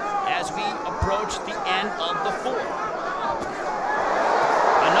here as we approach the end of the fourth.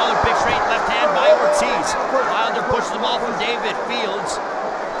 Another big straight left hand by Ortiz. Wilder pushes him off from David Fields,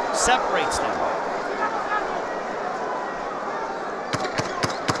 separates them.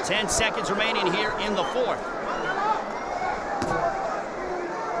 10 seconds remaining here in the fourth.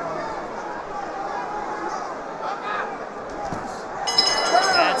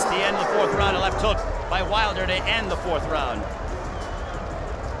 That's the end of the fourth round. A left hook by Wilder to end the fourth round.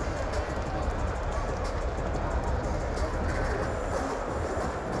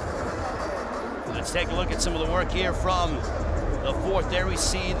 Let's take a look at some of the work here from the fourth. There we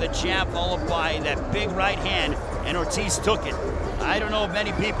see the jab followed by that big right hand, and Ortiz took it. I don't know of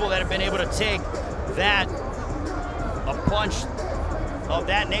many people that have been able to take that, a punch of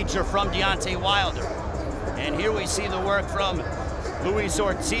that nature from Deontay Wilder. And here we see the work from Luis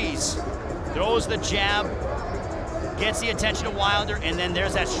Ortiz. Throws the jab, gets the attention of Wilder, and then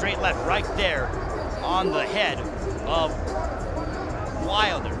there's that straight left right there on the head of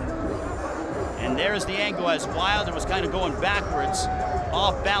Wilder. And there's the angle as Wilder was kind of going backwards,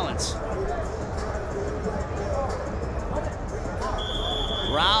 off balance.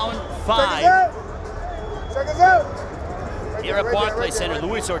 Round 5. Seconds out. Here at Barclays Center,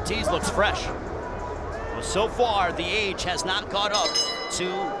 Luis Ortiz looks fresh. Well, so far, the age has not caught up to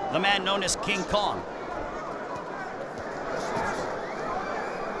the man known as King Kong.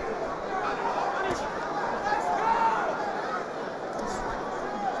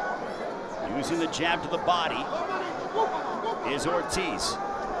 Using the jab to the body is Ortiz.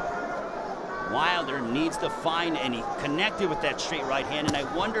 Wilder needs to find, and he connected with that straight right hand, and I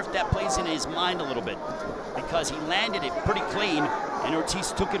wonder if that plays in his mind a little bit because he landed it pretty clean and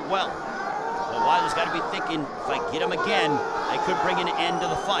Ortiz took it well. But Wilder's got to be thinking, if I get him again, I could bring an end to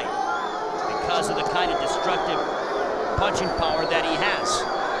the fight because of the kind of destructive punching power that he has.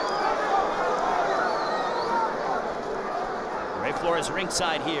 Ray Flores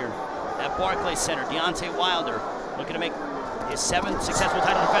ringside here at Barclays Center. Deontay Wilder looking to make his 7th successful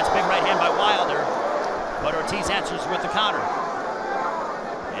title defense. Big right hand by Wilder, but Ortiz answers with the counter.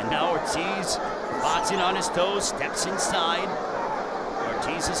 And now Ortiz boxing on his toes, steps inside.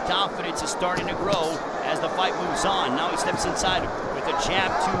 Ortiz's confidence is starting to grow as the fight moves on. Now he steps inside with a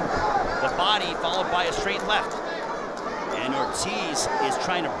jab to the body, followed by a straight left. And Ortiz is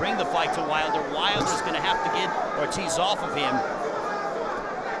trying to bring the fight to Wilder. Wilder's going to have to get Ortiz off of him.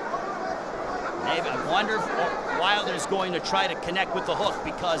 I wonder if Wilder's going to try to connect with the hook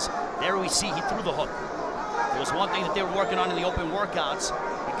because there we see he threw the hook. It was one thing that they were working on in the open workouts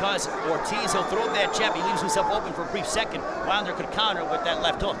because Ortiz, he'll throw that jab, he leaves himself open for a brief second. Wilder could counter with that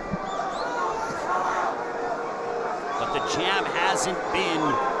left hook. But the jab hasn't been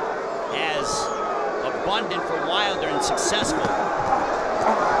as abundant for Wilder and successful.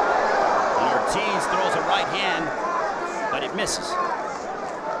 And Ortiz throws a right hand, but it misses.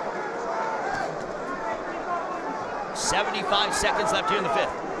 75 seconds left here in the fifth.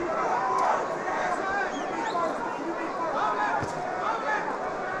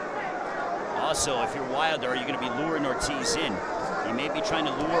 Also, if you're Wilder, are you going to be luring Ortiz in? You may be trying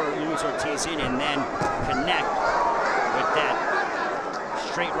to lure Luis Ortiz in and then connect with that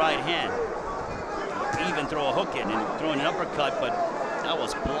straight right hand. Even throw a hook in and throw an uppercut, but that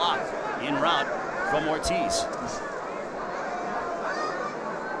was blocked en route from Ortiz.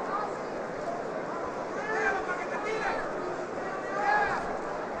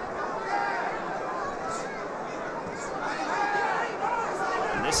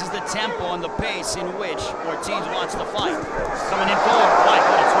 This is the tempo and the pace in which Ortiz wants to fight. Coming in forward, right,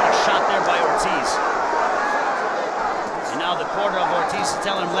 what a shot there by Ortiz. And now the quarter of Ortiz is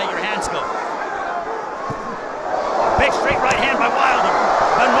telling him, let your hands go. Big straight right hand by Wilder.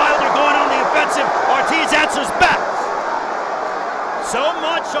 Then Wilder going on the offensive. Ortiz answers back. So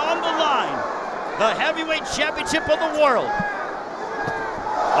much on the line. The heavyweight championship of the world.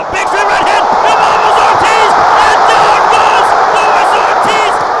 A big straight right hand. It was Ortiz. And down goes Luis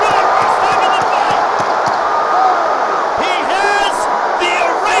Ortiz.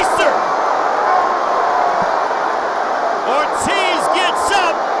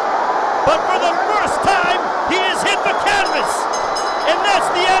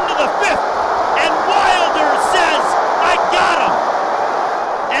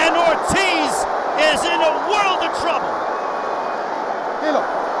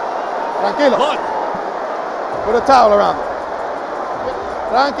 Tranquilo. Look. Put a towel around him.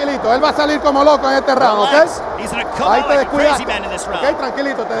 Tranquilito, él va a salir como loco en este round, ¿ok? He's gonna come Ahí out te like a crazy descuidaste. man in this round. Ok,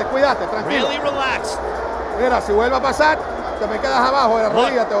 tranquilito, te descuidaste, tranquilo. Really relaxed. Mira, si vuelve a pasar, te me quedas abajo,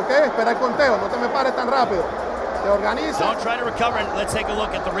 arrodíllate, ¿ok? Espera el conteo, no te me pares tan rápido. Te organizas. Don't try to recover, and let's take a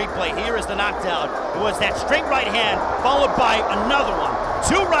look at the replay. Here is the knockdown. It was that straight right hand, followed by another one.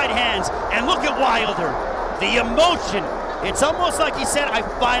 2 right hands, and look at Wilder. The emotion. It's almost like he said, I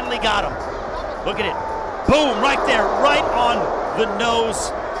finally got him. Look at it. Boom, right there, right on the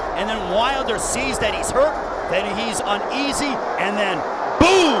nose. And then Wilder sees that he's hurt, that he's uneasy, and then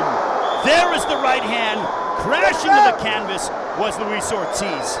boom! There is the right hand. Crashing to the canvas was Luis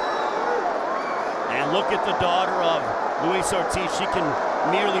Ortiz. And look at the daughter of Luis Ortiz. She can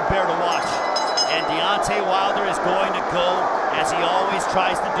merely bear to watch. And Deontay Wilder is going to go as he always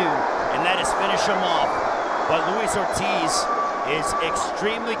tries to do, and that is finish him off. But Luis Ortiz is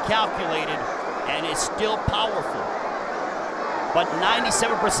extremely calculated and is still powerful. But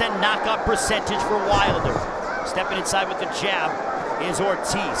 97% knockout percentage for Wilder. Stepping inside with the jab is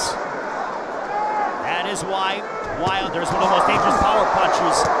Ortiz. That is why Wilder is one of the most dangerous power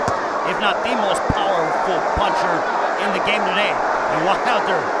punchers, if not the most powerful puncher in the game today. And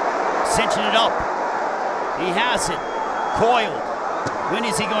Wilder cinching it up. He has it coiled. When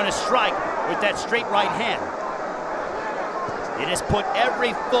is he going to strike with that straight right hand? It has put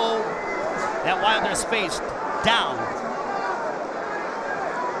every foe that Wilder's faced down.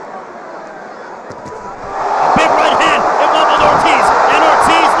 A big right hand, it wobbled Ortiz, and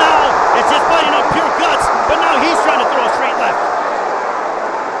Ortiz now is just fighting up pure guts, but now he's trying to throw a straight left.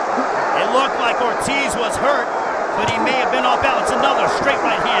 It looked like Ortiz was hurt, but he may have been off balance. Another straight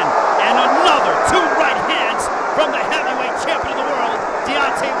right hand, and another 2 right hands from the heavyweight champion of the world,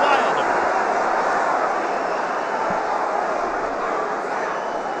 Deontay Wilder.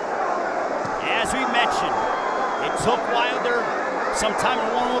 As we mentioned, it took Wilder some time to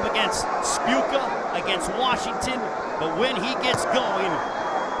warm up against Spuka, against Washington, but when he gets going,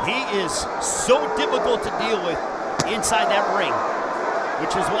 he is so difficult to deal with inside that ring,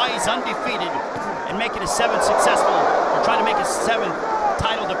 which is why he's undefeated and making his 7th successful, or trying to make his 7th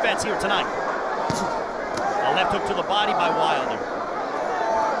title defense here tonight. A left hook to the body by Wilder.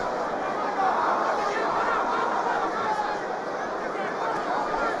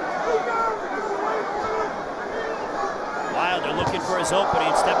 Wilder looking for his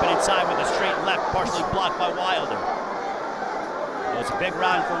opening, stepping inside with a straight left, partially blocked by Wilder. It was a big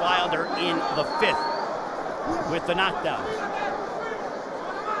round for Wilder in the 5th with the knockdown.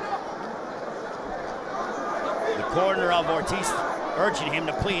 The corner of Ortiz urging him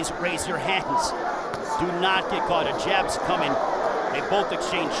to please raise your hands. Do not get caught. A jab's coming. They both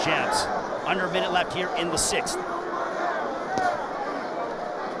exchange jabs. Under a minute left here in the 6th.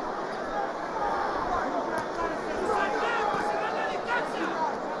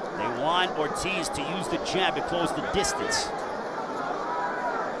 They want Ortiz to use the jab to close the distance.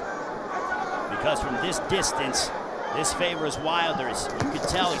 Because from this distance, this favors Wilder's. You can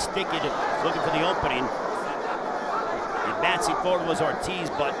tell he's thinking, looking for the opening. Advancing forward was Ortiz,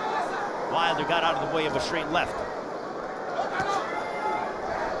 but Wilder got out of the way of a straight left.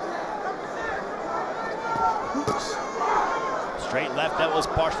 Straight left that was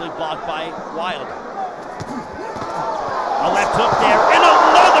partially blocked by Wilder. A left hook there, and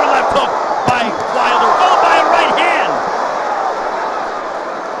another left hook by Wilder, followed by a right hand.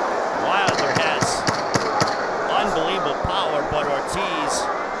 Wilder has unbelievable power, but Ortiz,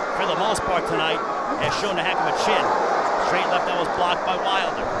 for the most part tonight, has shown a heck of a chin. Straight left that was blocked by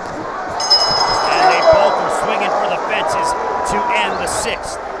Wilder. And they both were swinging for the fences to end the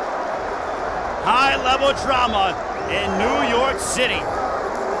 6th. High-level drama in New York City.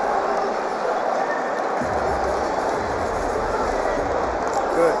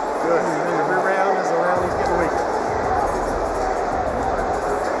 Good, good. Every round is a round he's getting weaker.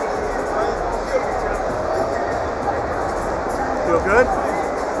 Feel good?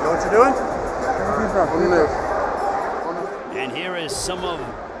 You know what you're doing? And here is some of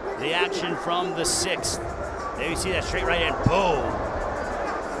the action from the 6th. There you see that straight right hand, boom.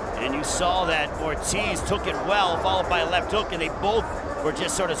 And you saw that Ortiz took it well, followed by a left hook, and they both were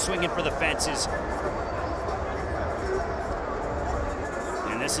just sort of swinging for the fences.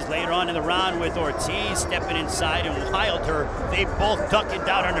 And this is later on in the round with Ortiz stepping inside and Wilder. They both ducking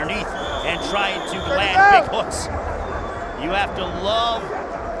down underneath and trying to land big hooks. You have to love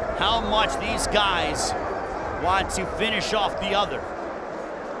how much these guys want to finish off the other.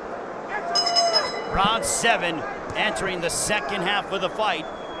 Round 7, entering the 2nd half of the fight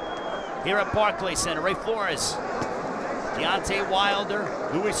here at Barclays Center. Ray Flores, Deontay Wilder,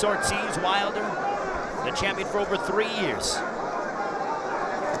 Luis Ortiz Wilder, the champion for over 3 years.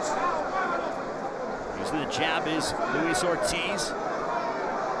 Using the jab is Luis Ortiz.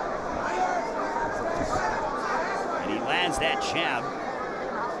 And he lands that jab.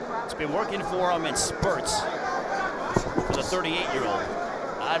 It's been working for him in spurts for the 38-year-old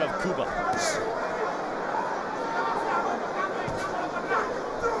out of Cuba.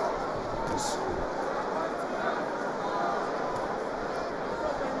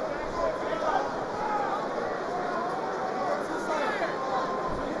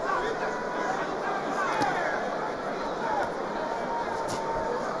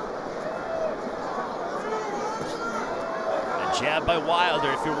 Jab by Wilder.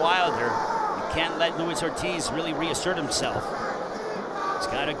 If you're Wilder, you can't let Luis Ortiz really reassert himself. He's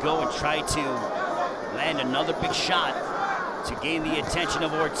got to go and try to land another big shot to gain the attention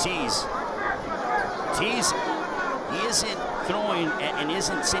of Ortiz. Ortiz, he isn't throwing and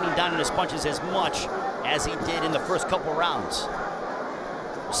isn't sitting down in his punches as much as he did in the first couple rounds.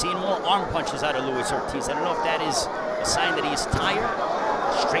 We're seeing more arm punches out of Luis Ortiz. I don't know if that is a sign that he's tired.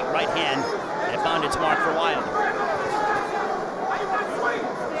 Straight right hand that found its mark for Wilder.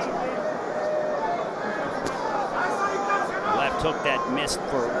 Took that missed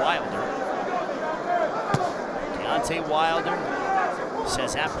for Wilder. Deontay Wilder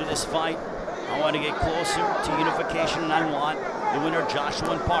says after this fight, I want to get closer to unification and I want the winner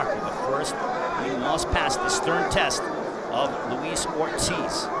Joshua and Parker. But first, we must pass the stern test of Luis Ortiz.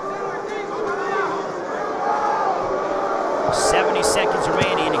 70 seconds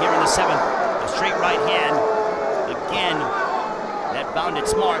remaining here in the 7th. A straight right hand, again, that found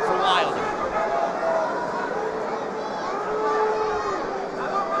its mark for Wilder.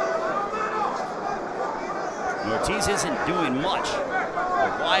 Ortiz isn't doing much.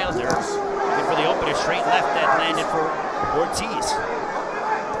 But Wilder looking for the opening straight left that landed for Ortiz.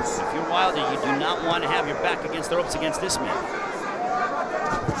 If you're Wilder, you do not want to have your back against the ropes against this man.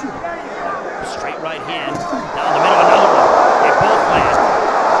 Straight right hand down the middle, another one. They both land.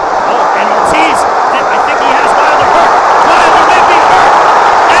 Oh, and Ortiz, I think he has Wilder hurt. Wilder may be hurt.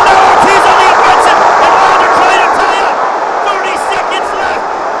 And now Ortiz on the offensive. And Wilder trying to tie up. 30 seconds left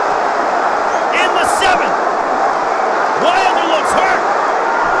in the 7th. Wilder looks hurt.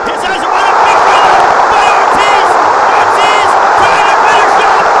 His eyes are wide open. Big right up by Ortiz. Ortiz trying to finish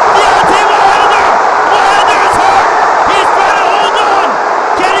off Deontay Wilder. Wilder is hurt. He's trying to hold on.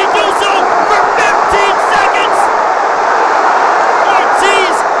 Can he do so for 15 seconds?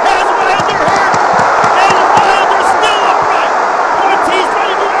 Ortiz has Wilder hurt. And Wilder still upright. Ortiz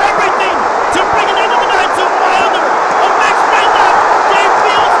trying to do everything to bring it into the 9 to Wilder. A big straight left. Dave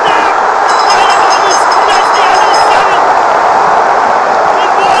Fields down. Right above us. That's the end of the 7th.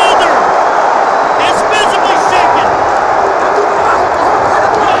 Wilder is visibly shaken.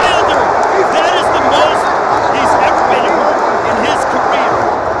 Wilder, that is the most he's ever been hurt in his career.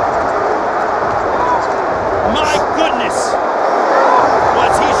 My goodness,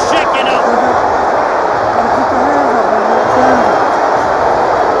 was he shaken up.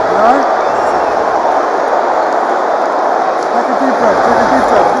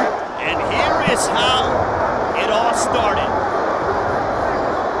 And here is how it all started.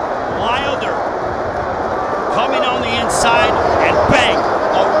 Wilder coming on the inside and bang,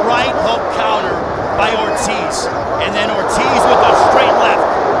 a right hook counter by Ortiz. And then Ortiz with a straight left.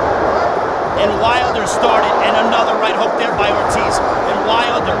 And Wilder started and another right hook there by Ortiz. And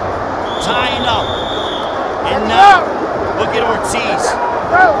Wilder tying up. And now, look at Ortiz.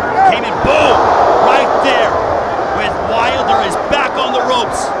 Came in, boom, right there. With Wilder is back on the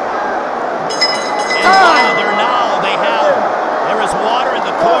ropes. And Wilder now, there is water in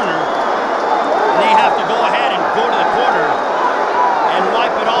the corner. They have to go ahead and go to the corner and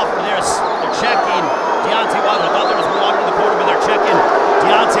wipe it off. They're checking Deontay Wilder. I thought there was water in the corner, but they're checking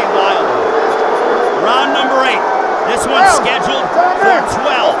Deontay Wilder. Round number 8. This one's scheduled for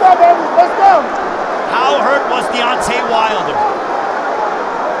 12. Let's go. How hurt was Deontay Wilder?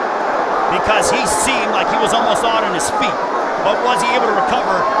 Because he seemed like he was almost out on his feet. But was he able to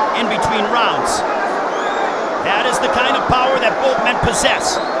recover in between rounds? That is the kind of power that both men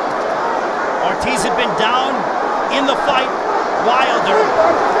possess. Ortiz had been down in the fight. Wilder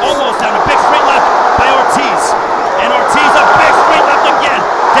almost down. A big straight left by Ortiz. And Ortiz a big straight left again.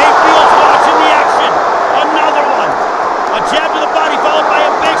 Dave Fields watching the action. Another one. A jab to the body followed by a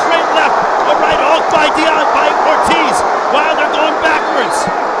big straight left. A right hook by Ortiz. Wilder going backwards.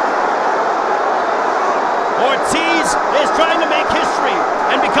 Ortiz is trying to make history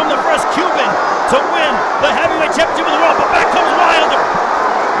and become the first Cuban to win the heavyweight championship of the world. But back comes Wilder.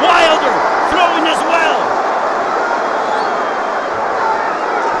 Wilder throwing as well.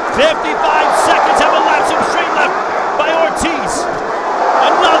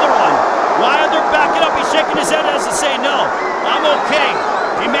 shaking his head as to say, no, I'm okay.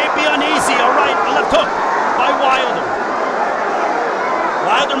 He may be uneasy. All right, a left hook by Wilder.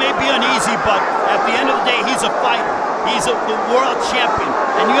 Wilder may be uneasy, but at the end of the day, he's a fighter. He's the world champion,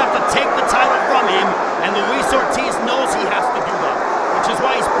 and you have to take the title from him, and Luis Ortiz knows he has to do that, which is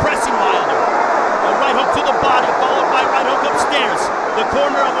why he's pressing Wilder. A right hook to the body, followed by right hook upstairs. The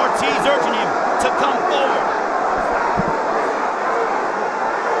corner of Ortiz urging him to come forward.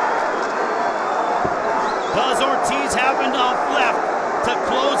 Does Ortiz have enough left to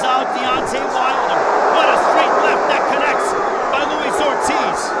close out Deontay Wilder? What a straight left that connects by Luis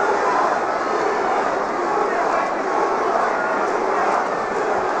Ortiz.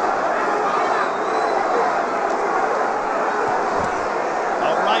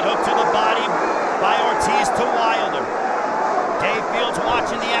 A right hook to the body by Ortiz to Wilder. Dave Fields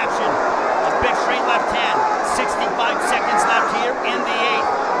watching the action. A big straight left hand. 65 seconds left here in the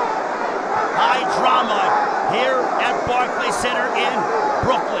 8th. High drama here at Barclays Center in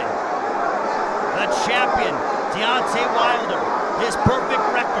Brooklyn. The champion, Deontay Wilder, his perfect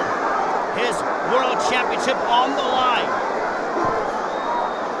record, his world championship on the line.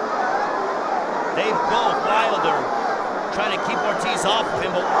 They both, Wilder, trying to keep Ortiz off of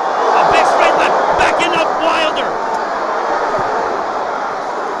him, but a big straight left, backing up Wilder.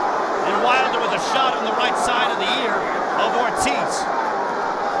 And Wilder with a shot on the right side of the ear of Ortiz.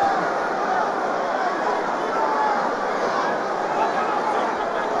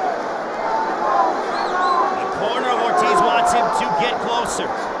 Him to get closer.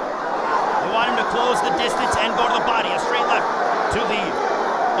 They want him to close the distance and go to the body. A straight left to the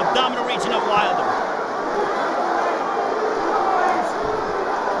abdominal region of Wilder.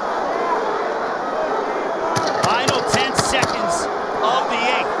 Final 10 seconds of the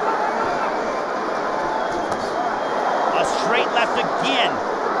 8th. A straight left again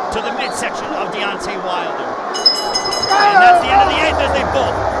to the midsection of Deontay Wilder. And that's the end of the 8th as they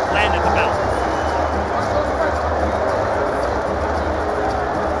both land at the belt.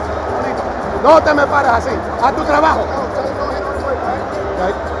 No te me pares así, haz tu trabajo.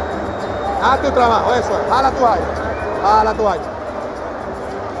 Okay. Haz tu trabajo, eso es. Jala tu aire. Jala tu aire.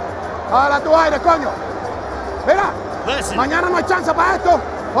 Jala tu aire, coño. Mira, mañana no hay chance para esto.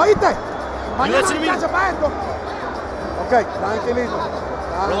 ¿Oíste? Mañana no hay chance para esto. Ok, tranquilito.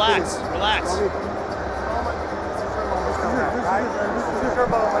 Relax, relax. This is your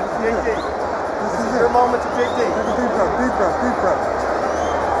moment, JT. This is your moment to JT. Take a deep breath, deep breath, deep breath.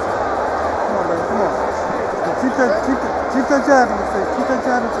 Come on. Keep that jab in your face. Keep that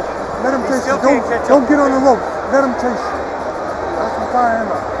jab in your face. Let him chase you. Don't get on the rope. Let him chase you. That's some fire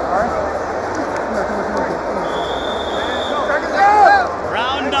him up. Alright? Come on.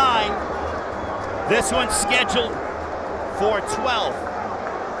 Round 9. This one's scheduled for 12.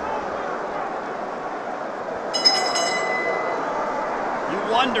 You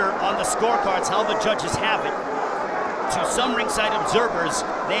wonder on the scorecards how the judges have it. To some ringside observers,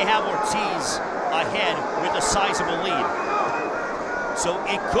 they have Ortiz ahead with a sizable lead. So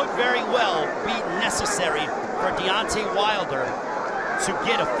it could very well be necessary for Deontay Wilder to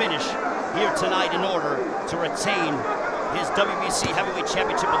get a finish here tonight in order to retain his WBC Heavyweight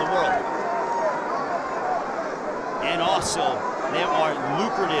Championship of the world. And also, there are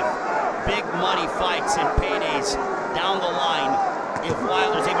lucrative, big money fights and paydays down the line if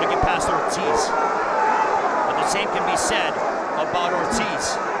Wilder's able to get past Ortiz. The same can be said about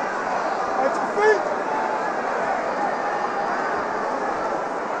Ortiz.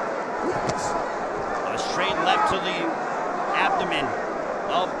 A straight left to the abdomen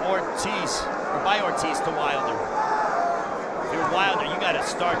of Ortiz, or by Ortiz to Wilder. If you're Wilder, you got to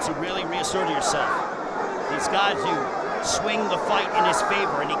start to really reassert yourself. He's got to swing the fight in his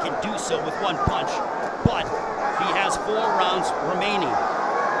favor, and he can do so with one punch, but he has 4 rounds remaining.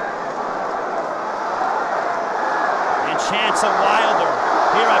 Chance of Wilder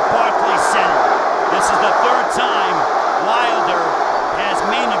here at Barclays Center. This is the 3rd time Wilder has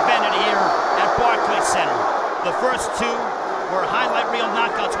main evented here at Barclays Center. The first 2 were highlight reel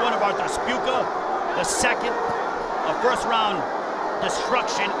knockouts, one of Arthur Spuka, the second, a first round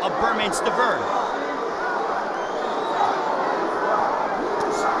destruction of Bermane Stiverne.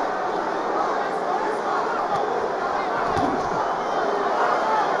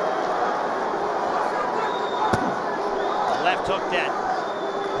 Hook that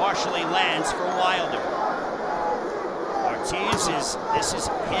partially lands for Wilder. Ortiz this is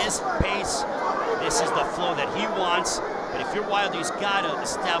his pace. This is the flow that he wants. But if you're Wilder, he's got to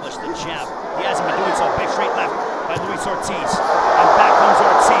establish the jab. He hasn't been doing so. Big straight left by Luis Ortiz. And back comes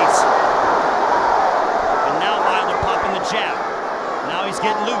Ortiz. And now Wilder popping the jab. Now he's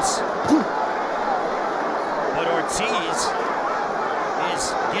getting loose. Ortiz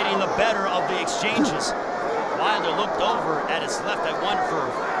is getting the better of the exchanges. Wilder looked over at his left, I wonder, for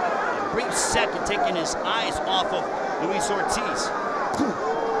a brief second, taking his eyes off of Luis Ortiz.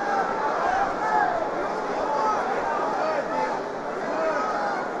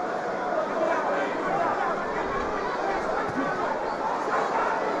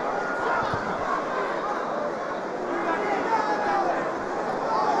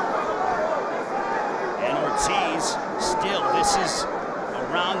 And Ortiz, still, this is a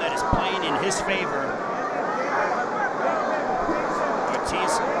round that is playing in his favor.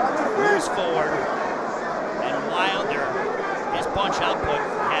 Ortiz moves forward, and Wilder, his punch output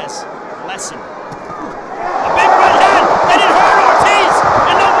has lessened. A big right hand, and it hurt Ortiz,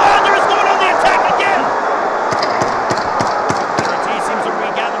 and now Wilder is going on the attack again. And Ortiz seems to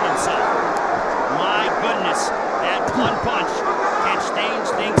regather himself. My goodness, that one punch can change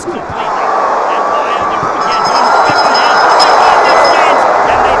things completely. And Wilder again doing the big right hand, exchange,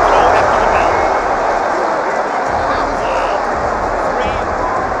 and they throw after the bell.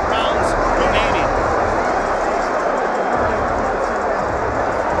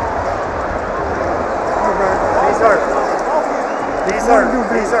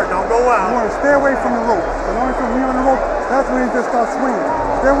 These are, don't go out. You want to stay away from the rope. As long as you're on the rope, that's when you just start swinging.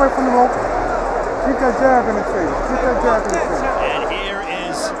 Stay away from the rope. Keep that jab in his face. Keep that jab in his face. And here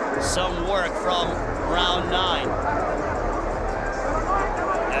is some work from round 9.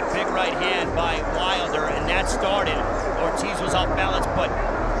 That big right hand by Wilder, and that started. Ortiz was off balance, but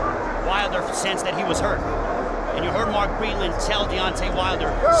Wilder sensed that he was hurt. And you heard Mark Breland tell Deontay Wilder,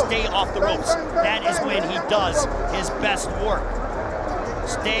 stay off the ropes. That is when he does his best work.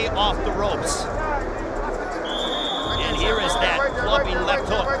 Stay off the ropes. And here is that clubbing left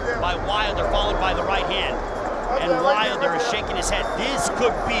hook by Wilder, followed by the right hand. And Wilder is shaking his head. This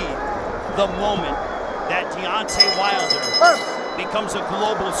could be the moment that Deontay Wilder becomes a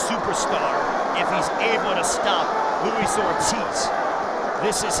global superstar if he's able to stop Luis Ortiz.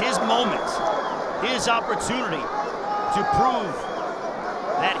 This is his moment, his opportunity to prove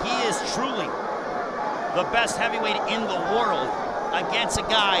that he is truly the best heavyweight in the world against a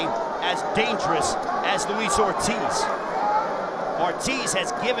guy as dangerous as Luis Ortiz. Ortiz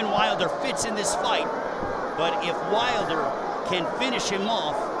has given Wilder fits in this fight, but if Wilder can finish him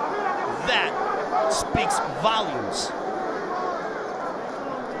off, that speaks volumes.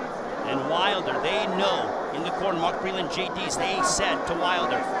 And Wilder, they know in the corner, Mark Breland, JDs, they said to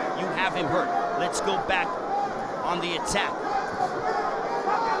Wilder, you have him hurt. Let's go back on the attack.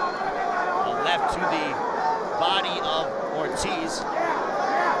 A left to the body of Ortiz.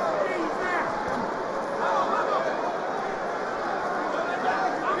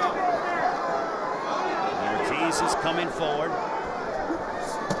 Ortiz is coming forward.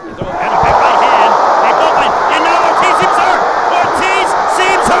 And a big right hand. They open, and now Ortiz seems hurt. Ortiz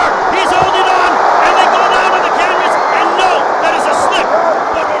seems hurt. He's holding on, and they go down to the cameras, and no, that is a slip.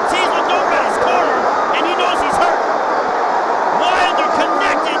 But Ortiz looked over at his corner, and he knows he's hurt. Wilder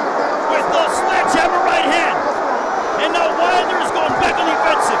connected with the sledgehammer right hand. And now Wilder is going back on the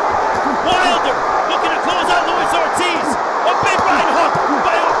offensive. Wilder looking to close out Luis Ortiz. A big right hook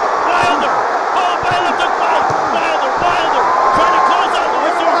by Wilder, followed by a left hook by Wilder. Wilder trying to close out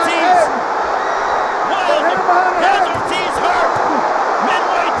Luis Ortiz. Wilder has Ortiz hurt.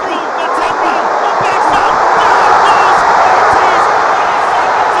 Midway through the 10th round, a big shot. Down goes Ortiz for the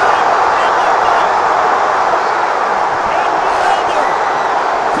second time in the fight. And Wilder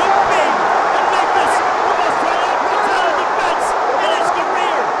could be and make this the most triumphant title defense in his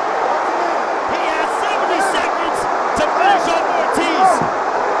career. He has 70 seconds to finish off Ortiz.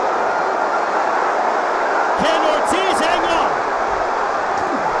 Can Ortiz hang on?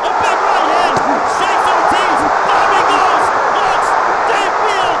 A big right hand shakes Ortiz. Down he goes. Looks. Dave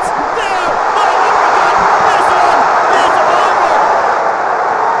Fields there. Oh, uppercut. This one is over.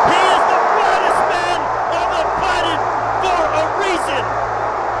 He is the baddest man on the planet for a reason.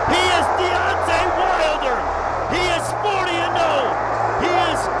 He is Deontay Wilder. He is 40-0. He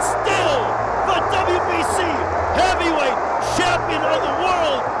is still the WBC Heavyweight Champion of the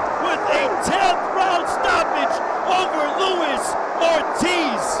world with a 10th round stoppage over Luis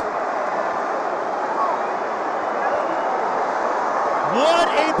Ortiz. What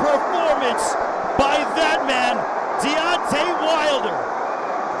a performance by that man, Deontay Wilder.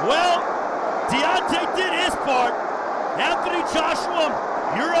 Well, Deontay did his part. Anthony Joshua,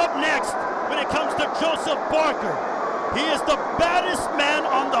 you're up next when it comes to Joseph Parker. He is the baddest man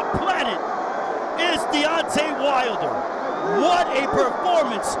on the planet, is Deontay Wilder. What a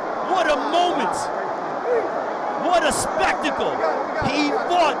performance, what a moment, what a spectacle. He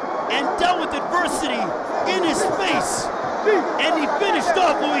fought and dealt with adversity in his face. And he finished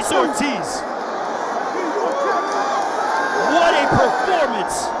off Luis Ortiz. What a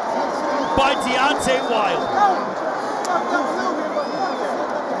performance by Deontay Wilder.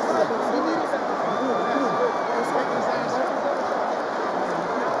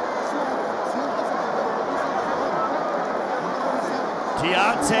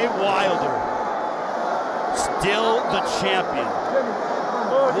 Deontay Wilder, still the champion.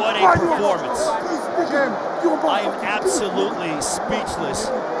 What a performance. I am absolutely speechless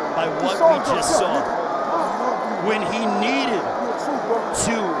by what we just saw. When he needed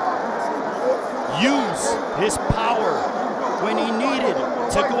to use his power, when he needed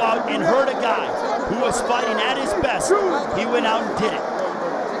to go out and hurt a guy who was fighting at his best, he went out and did it.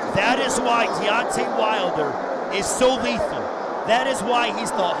 That is why Deontay Wilder is so lethal. That is why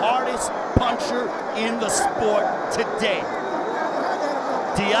he's the hardest puncher in the sport today.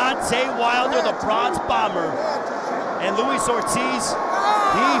 Deontay Wilder, the bronze bomber, and Luis Ortiz,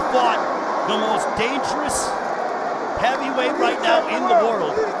 he fought the most dangerous heavyweight right now in the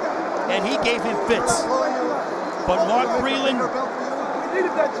world, and he gave him fits. But Mark Breland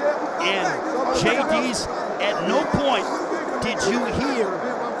and JD's, at no point did you hear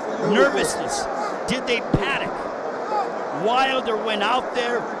nervousness. Did they panic? Wilder went out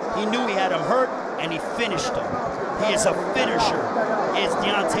there, he knew he had him hurt, and he finished him. He is a finisher, is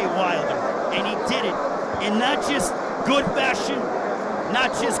Deontay Wilder. And he did it in not just good fashion, not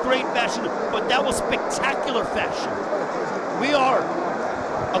just great fashion, but that was spectacular fashion. We are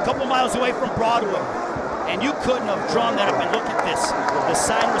a couple miles away from Broadway, and you couldn't have drawn that up. And look at this, the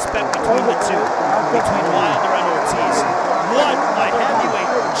sign of respect between the two, between Wilder and Ortiz. What a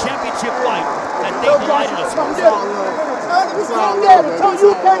heavyweight championship fight that they delighted us with. Come get it. Tell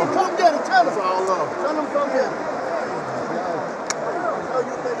you can come get it. Tell them. Tell them come get it.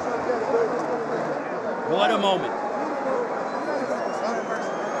 What a moment.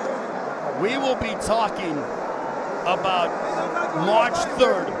 We will be talking about March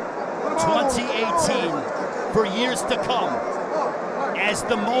 3rd, 2018 for years to come as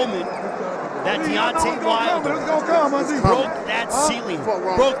the moment that Deontay Wilder broke that ceiling,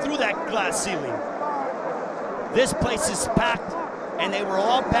 broke through that glass ceiling. This place is packed, and they were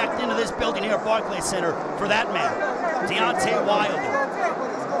all packed into this building here at Barclays Center for that man, Deontay Wilder.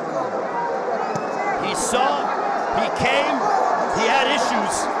 He saw, he came, he had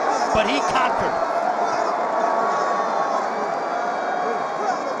issues, but he conquered.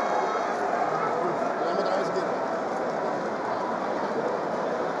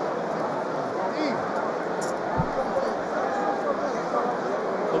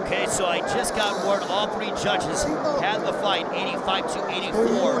 Okay, so I just got word all three judges had the fight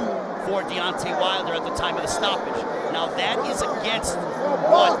 85-84 for Deontay Wilder at the time of the stoppage. Now that is against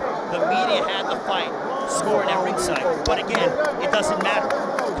what the media had the fight scored at ringside. But again, it doesn't matter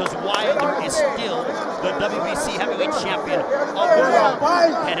because Wilder is still the WBC Heavyweight Champion of the world.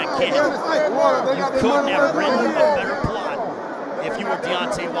 And again, you couldn't have written a better plot if you were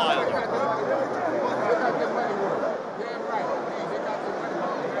Deontay Wilder.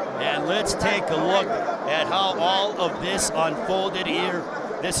 And let's take a look at how all of this unfolded here.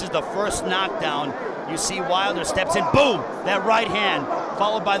 This is the first knockdown. You see Wilder steps in, boom, that right hand,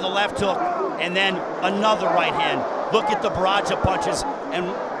 followed by the left hook, and then another right hand. Look at the barrage of punches,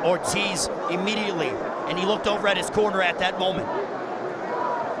 and Ortiz immediately, and he looked over at his corner at that moment.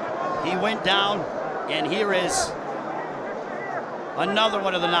 He went down, and here is another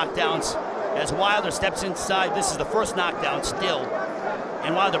one of the knockdowns as Wilder steps inside. This is the first knockdown still.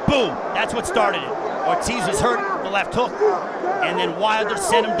 And Wilder, boom, that's what started it. Ortiz was hurt, the left hook, and then Wilder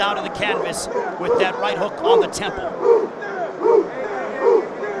sent him down to the canvas with that right hook on the temple.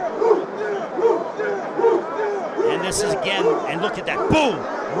 And this is again, and look at that, boom,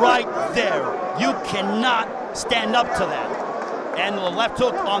 right there. You cannot stand up to that. And the left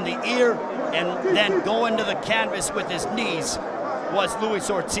hook on the ear, and then going to the canvas with his knees was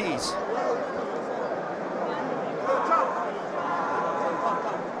Luis Ortiz.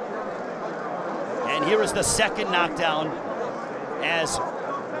 And here is the second knockdown as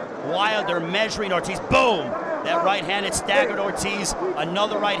Wilder measuring Ortiz. Boom! That right hand, it staggered Ortiz.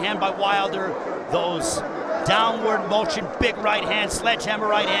 Another right hand by Wilder. Those downward motion, big right hands, sledgehammer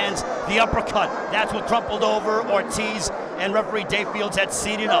right hands. The uppercut, that's what crumpled over Ortiz, and referee Dave Fields had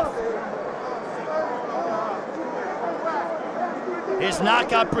seen enough. His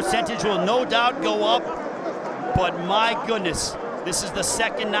knockout percentage will no doubt go up, but my goodness, this is the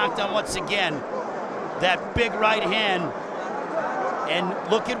second knockdown once again. That big right hand, and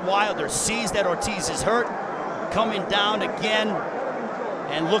look at Wilder, sees that Ortiz is hurt, coming down again,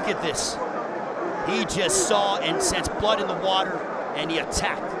 And look at this. He just saw and sensed blood in the water, and he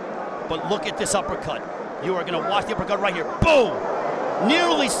attacked. But look at this uppercut. You are going to watch the uppercut right here. Boom!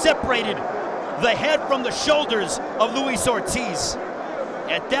 Nearly separated the head from the shoulders of Luis Ortiz.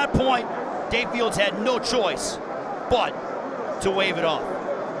 At that point, Dave Fields had no choice but to wave it off.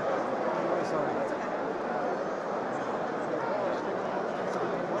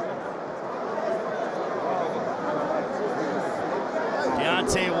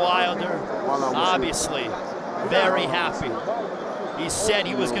 Deontay Wilder, obviously, very happy. He said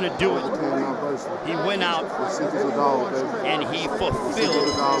he was going to do it. He went out and he fulfilled.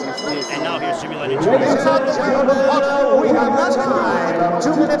 And now here's Jimmy Lennon. Ladies and gentlemen, we have time.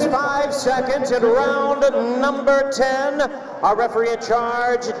 2 minutes, 5 seconds in round number 10. Our referee in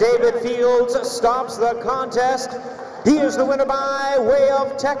charge, David Fields, stops the contest. He is the winner by way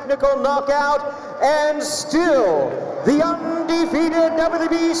of technical knockout and still the undefeated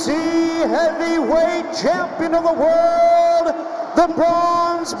WBC Heavyweight Champion of the world, the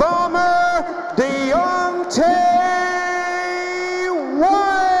Bronze Bomber, Deontay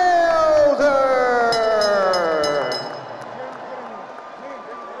Wilder.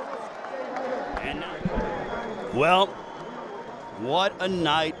 And well, what a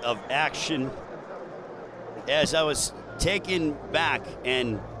night of action. As I was taken back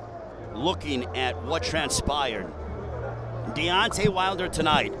and looking at what transpired, Deontay Wilder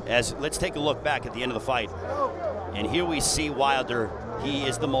tonight, let's take a look back at the end of the fight. And here we see Wilder. He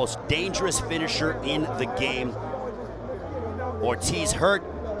is the most dangerous finisher in the game. Ortiz hurt.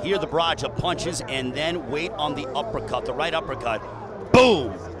 Here the barrage of punches, and then wait on the uppercut, the right uppercut.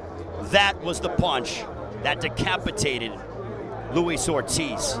 Boom! That was the punch that decapitated Luis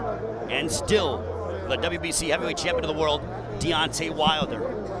Ortiz. And still, the WBC Heavyweight Champion of the world, Deontay Wilder.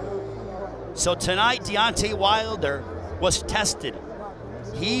 So tonight, Deontay Wilder was tested.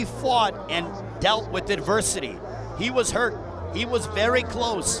 He fought and dealt with adversity. He was hurt. He was very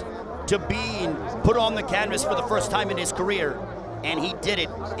close to being put on the canvas for the first time in his career, and he did it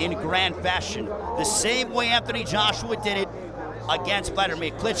in grand fashion. The same way Anthony Joshua did it against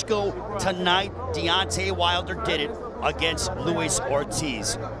Vladimir Klitschko. Tonight, Deontay Wilder did it against Luis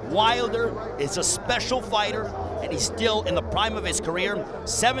Ortiz. Wilder is a special fighter, and he's still in the prime of his career.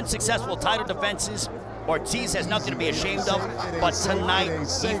 7 successful title defenses. Ortiz has nothing to be ashamed of, but tonight he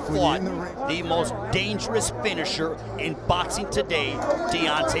fought the most dangerous finisher in boxing today,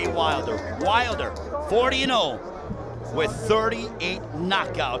 Deontay Wilder. Wilder, 40-0 with 38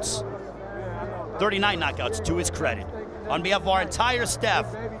 knockouts, 39 knockouts to his credit. On behalf of our entire staff,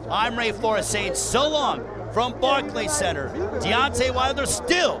 I'm Ray Flores saying so long from Barclays Center. Deontay Wilder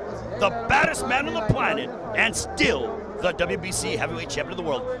still the baddest man on the planet and still the WBC Heavyweight Champion of the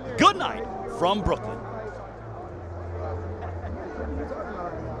world. Good night from Brooklyn.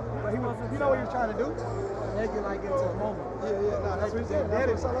 You know what he was trying to do? Make it like into a moment. Yeah, no, that's what he said.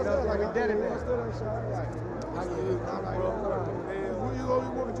 Like we did it there. You go,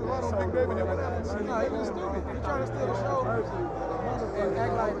 you working too hard on Big Baby, then what happened? No, he was stupid. He trying to steal the show and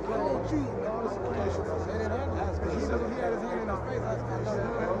act like he don't cheat and all this bullshit. He had his hand in our face. I know.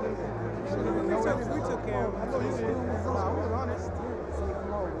 We took care of him. I know you did. I was honest.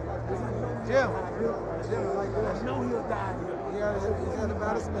 Jim, like that. I know he'll die. He's the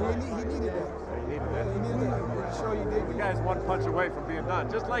baddest man. He needed that. He needed that. To show you did. The guy's one punch away from being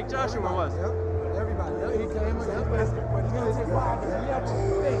done, just like Joshua was. Yep. Everybody. Yep. He came with his best. Yeah,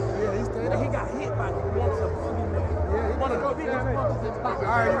 he stayed. He got hit by the once a yeah, he one of the biggest punches in boxing.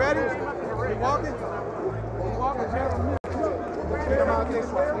 All right, you ready? You walking? You walking, Jim? Get him out this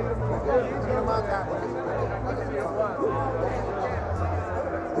way. Get him out that way.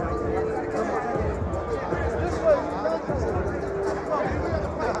 This way.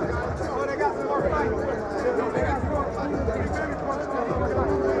 Oh, they got some more fights. They got some more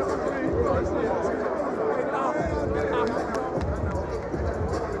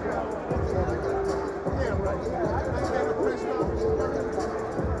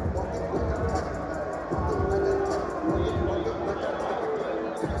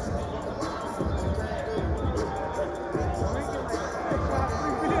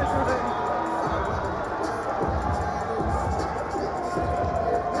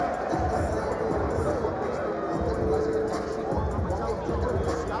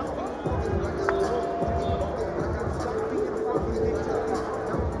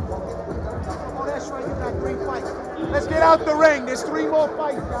Let's get out the ring. There's 3 more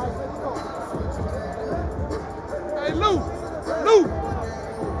fights, guys. Let's go. Hey, Lou.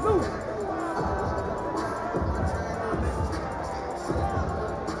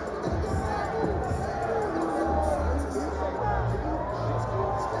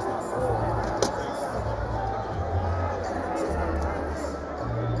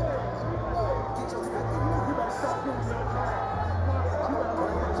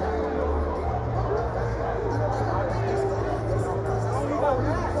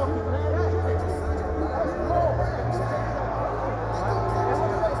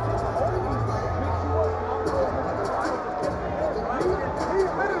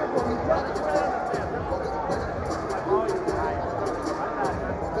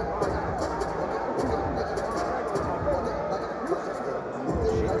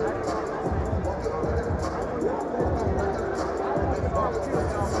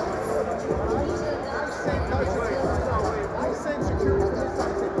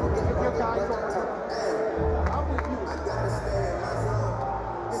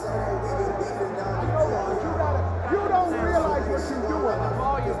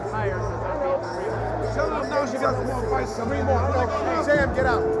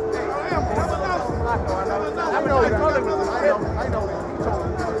 I know that. He told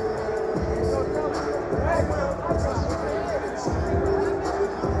me.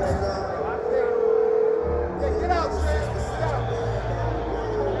 Get out, Sid. Get out.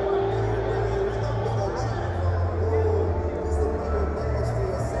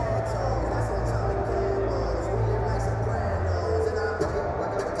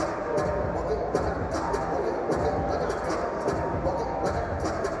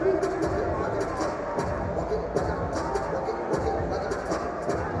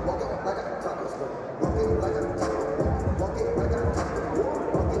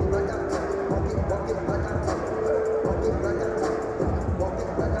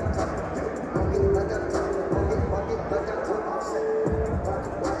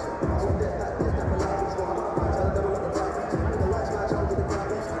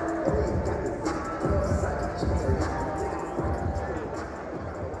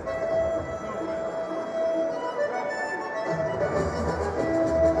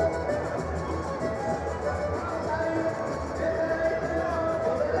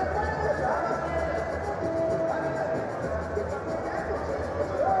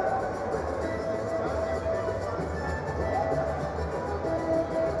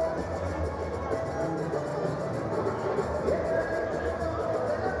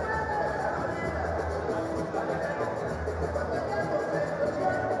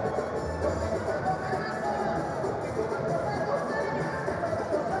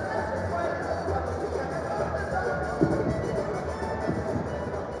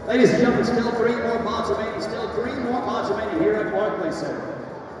 Ladies and gentlemen, still